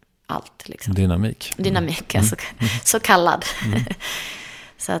allt. Liksom. Dynamik, alltså, så kallad.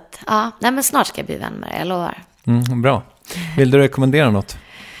 Så att, ja, nej, men snart ska jag bli vän med det, jag lovar. Bra. Vill du rekommendera något?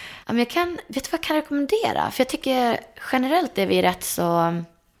 Ja, men vet du vad jag kan rekommendera? För jag tycker generellt är vi rätt så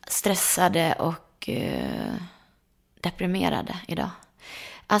stressade och deprimerade idag.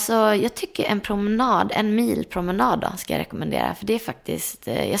 Alltså, jag tycker en milpromenad då, ska jag rekommendera. För det är faktiskt,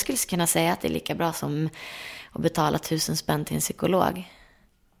 jag skulle kunna säga att det är lika bra som att betala 1000 spänn till en psykolog.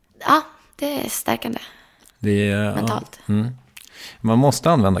 Ja, det är stärkande. Det är mentalt. Ja. Man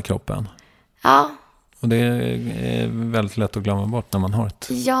måste använda kroppen. Ja. Och det är väldigt lätt att glömma bort när man har ett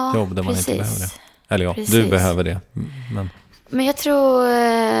jobb där man inte behöver det. Eller du behöver det. Men jag tror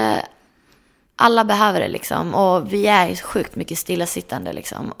alla behöver det liksom. Och vi är ju sjukt mycket stillasittande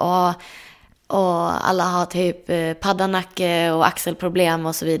liksom. Och alla har typ paddanacke och axelproblem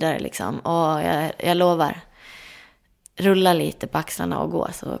och så vidare liksom. Och jag lovar, rulla lite på axlarna och gå,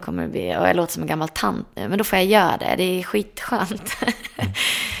 så kommer det bli, och jag låter som en gammal tant nu, men då får jag göra det. Det är skitskönt.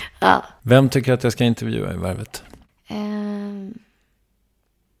 Ja. Vem tycker att jag ska intervjua i Värvet?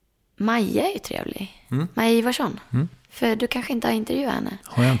 Maja är ju trevlig. Maja Ivarsson. För du kanske inte har intervjuat henne.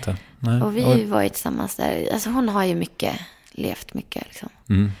 Har jag inte. Nej. Och vi var ju tillsammans där. Alltså hon har ju levt mycket liksom.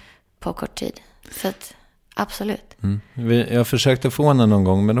 På kort tid. Så att, absolut. Jag försökte få henne någon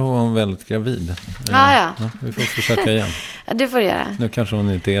gång, men då var hon väldigt gravid. Ja. Vi får försöka igen. Ja, det får du göra. Nu kanske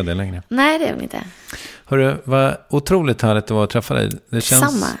hon inte är det längre. Nej, det är hon inte. Hörru, vad otroligt härligt det var att träffa dig.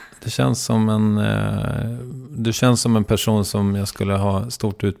 Samma. Det känns som du känns som en person som jag skulle ha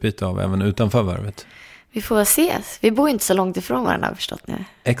stort utbyte av även utanför Värvet. Vi får ses. Vi bor inte så långt ifrån varandra, har förstått nu.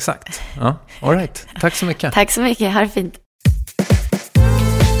 Exakt. Ja, all right. Tack så mycket. Tack så mycket. Ha det fint.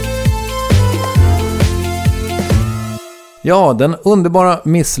 Ja, den underbara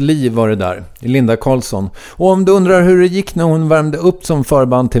Miss Li var det där, Linda Karlsson. Och om du undrar hur det gick när hon värmde upp som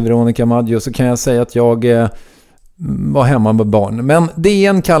förband till Veronica Maggio, så kan jag säga att jag var hemma med barn. Men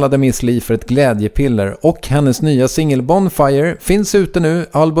DN kallade Miss Li för ett glädjepiller, och hennes nya singel Bonfire finns ute nu.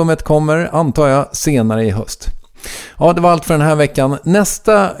 Albumet kommer, antar jag, senare i höst. Ja, det var allt för den här veckan.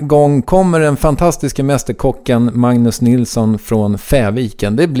 Nästa gång kommer den fantastiska mästerkocken Magnus Nilsson från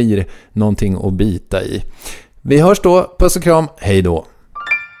Fäviken. Det blir någonting att bita i. Vi hörs då, puss och kram, hej då!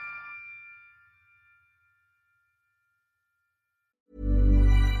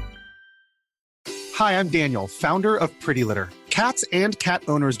 Hi, I'm Daniel, founder of Pretty Litter. Cats and cat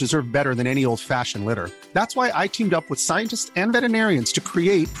owners deserve better than any old-fashioned litter. That's why I teamed up with scientists and veterinarians to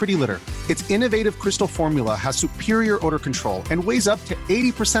create Pretty Litter. Its innovative crystal formula has superior odor control and weighs up to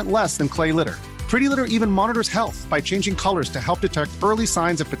 80% less than clay litter. Pretty Litter even monitors health by changing colors to help detect early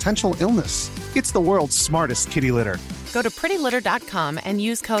signs of potential illness. It's the world's smartest kitty litter. Go to prettylitter.com and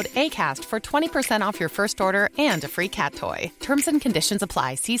use code ACAST for 20% off your first order and a free cat toy. Terms and conditions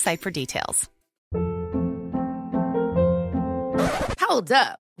apply. See site for details. Hold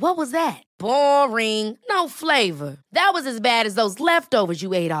up. What was that? Boring. No flavor. That was as bad as those leftovers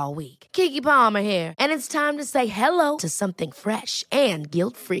you ate all week. Keke Palmer here, and it's time to say hello to something fresh and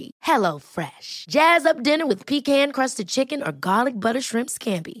guilt-free. Hello Fresh. Jazz up dinner with pecan-crusted chicken or garlic butter shrimp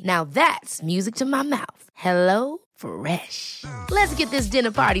scampi. Now that's music to my mouth. Hello Fresh. Let's get this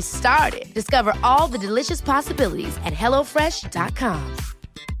dinner party started. Discover all the delicious possibilities at HelloFresh.com.